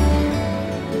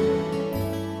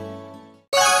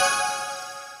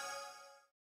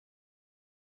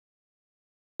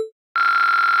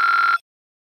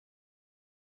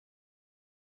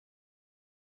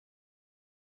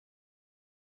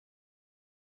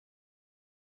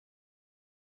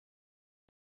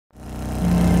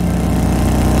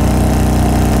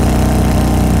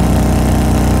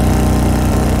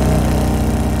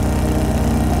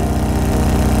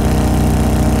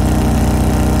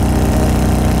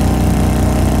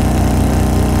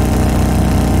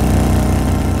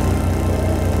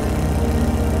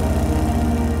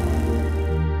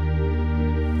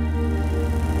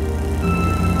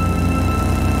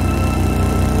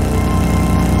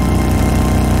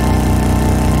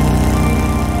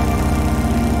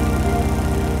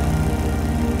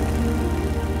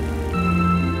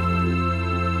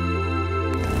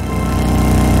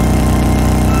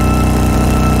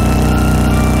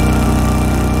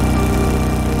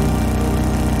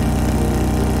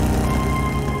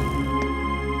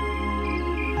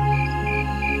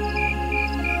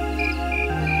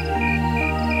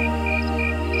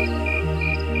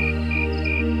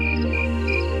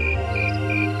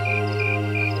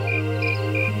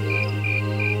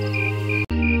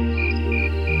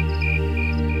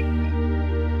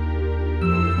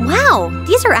 Wow,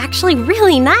 these are actually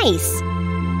really nice.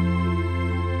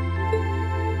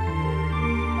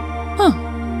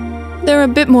 They're a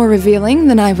bit more revealing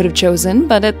than I would have chosen,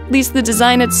 but at least the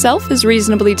design itself is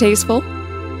reasonably tasteful.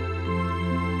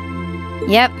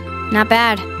 Yep, not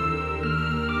bad.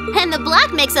 And the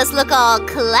black makes us look all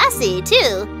classy, too.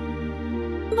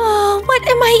 Oh, what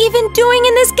am I even doing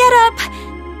in this getup?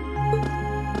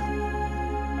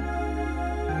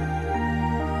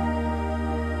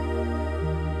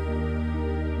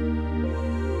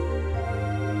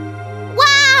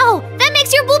 Wow! That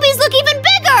makes your boobies look even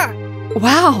bigger!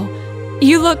 Wow,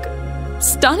 you look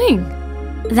stunning.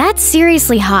 That's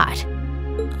seriously hot.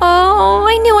 Oh,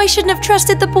 I knew I shouldn't have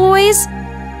trusted the boys.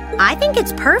 I think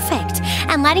it's perfect,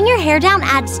 and letting your hair down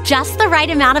adds just the right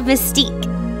amount of mystique.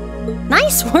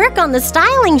 Nice work on the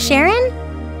styling, Sharon.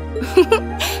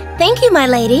 Thank you, my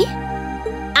lady.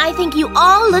 I think you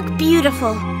all look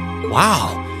beautiful.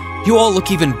 Wow, you all look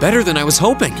even better than I was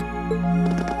hoping.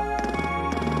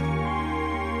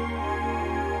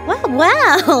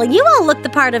 Well, you all look the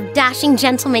part of dashing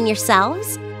gentlemen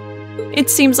yourselves. It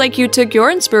seems like you took your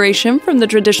inspiration from the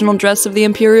traditional dress of the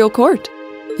imperial court.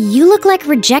 You look like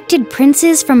rejected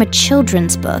princes from a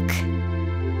children's book.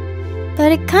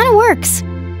 But it kind of works.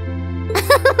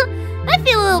 I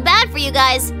feel a little bad for you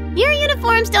guys. Your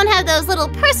uniforms don't have those little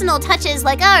personal touches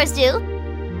like ours do.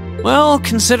 Well,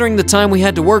 considering the time we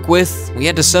had to work with, we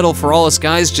had to settle for all us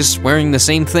guys just wearing the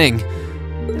same thing.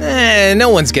 No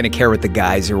one's gonna care what the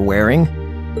guys are wearing.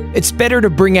 It's better to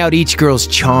bring out each girl's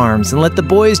charms and let the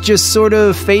boys just sort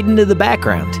of fade into the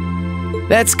background.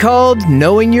 That's called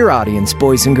knowing your audience,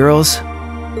 boys and girls.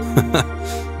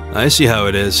 I see how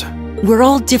it is. We're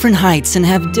all different heights and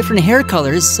have different hair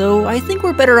colors, so I think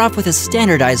we're better off with a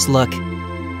standardized look.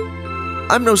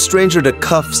 I'm no stranger to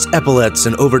cuffs, epaulets,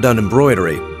 and overdone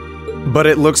embroidery. But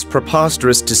it looks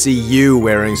preposterous to see you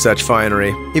wearing such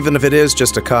finery, even if it is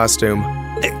just a costume.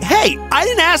 Hey, I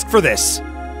didn't ask for this!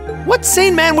 What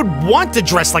sane man would want to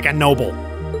dress like a noble?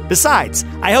 Besides,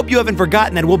 I hope you haven't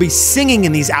forgotten that we'll be singing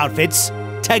in these outfits,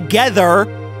 together!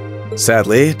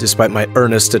 Sadly, despite my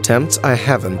earnest attempts, I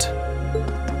haven't.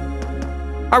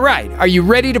 Alright, are you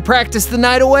ready to practice the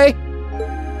night away?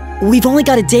 We've only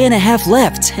got a day and a half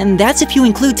left, and that's if you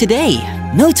include today.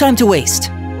 No time to waste.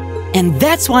 And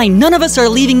that's why none of us are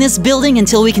leaving this building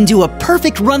until we can do a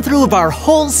perfect run-through of our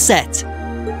whole set.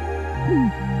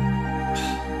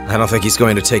 I don't think he's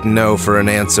going to take no for an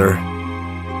answer.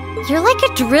 You're like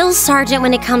a drill sergeant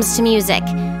when it comes to music.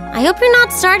 I hope you're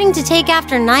not starting to take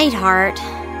after Nightheart.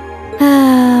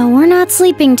 We're not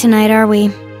sleeping tonight, are we?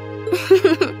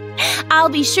 I'll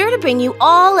be sure to bring you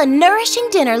all a nourishing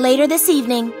dinner later this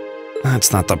evening.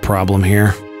 That's not the problem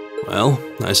here. Well,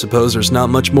 I suppose there's not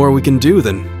much more we can do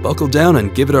than buckle down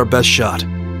and give it our best shot.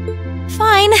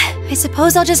 Fine. I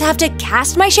suppose I'll just have to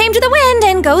cast my shame to the wind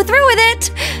and go through with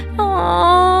it.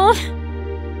 Aww.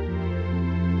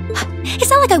 It's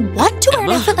not like I want to wear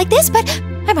an outfit like this, but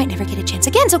I might never get a chance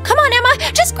again, so come on,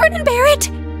 Emma. Just grin and bear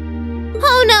it.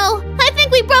 Oh no, I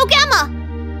think we broke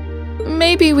Emma.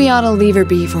 Maybe we ought to leave her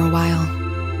be for a while.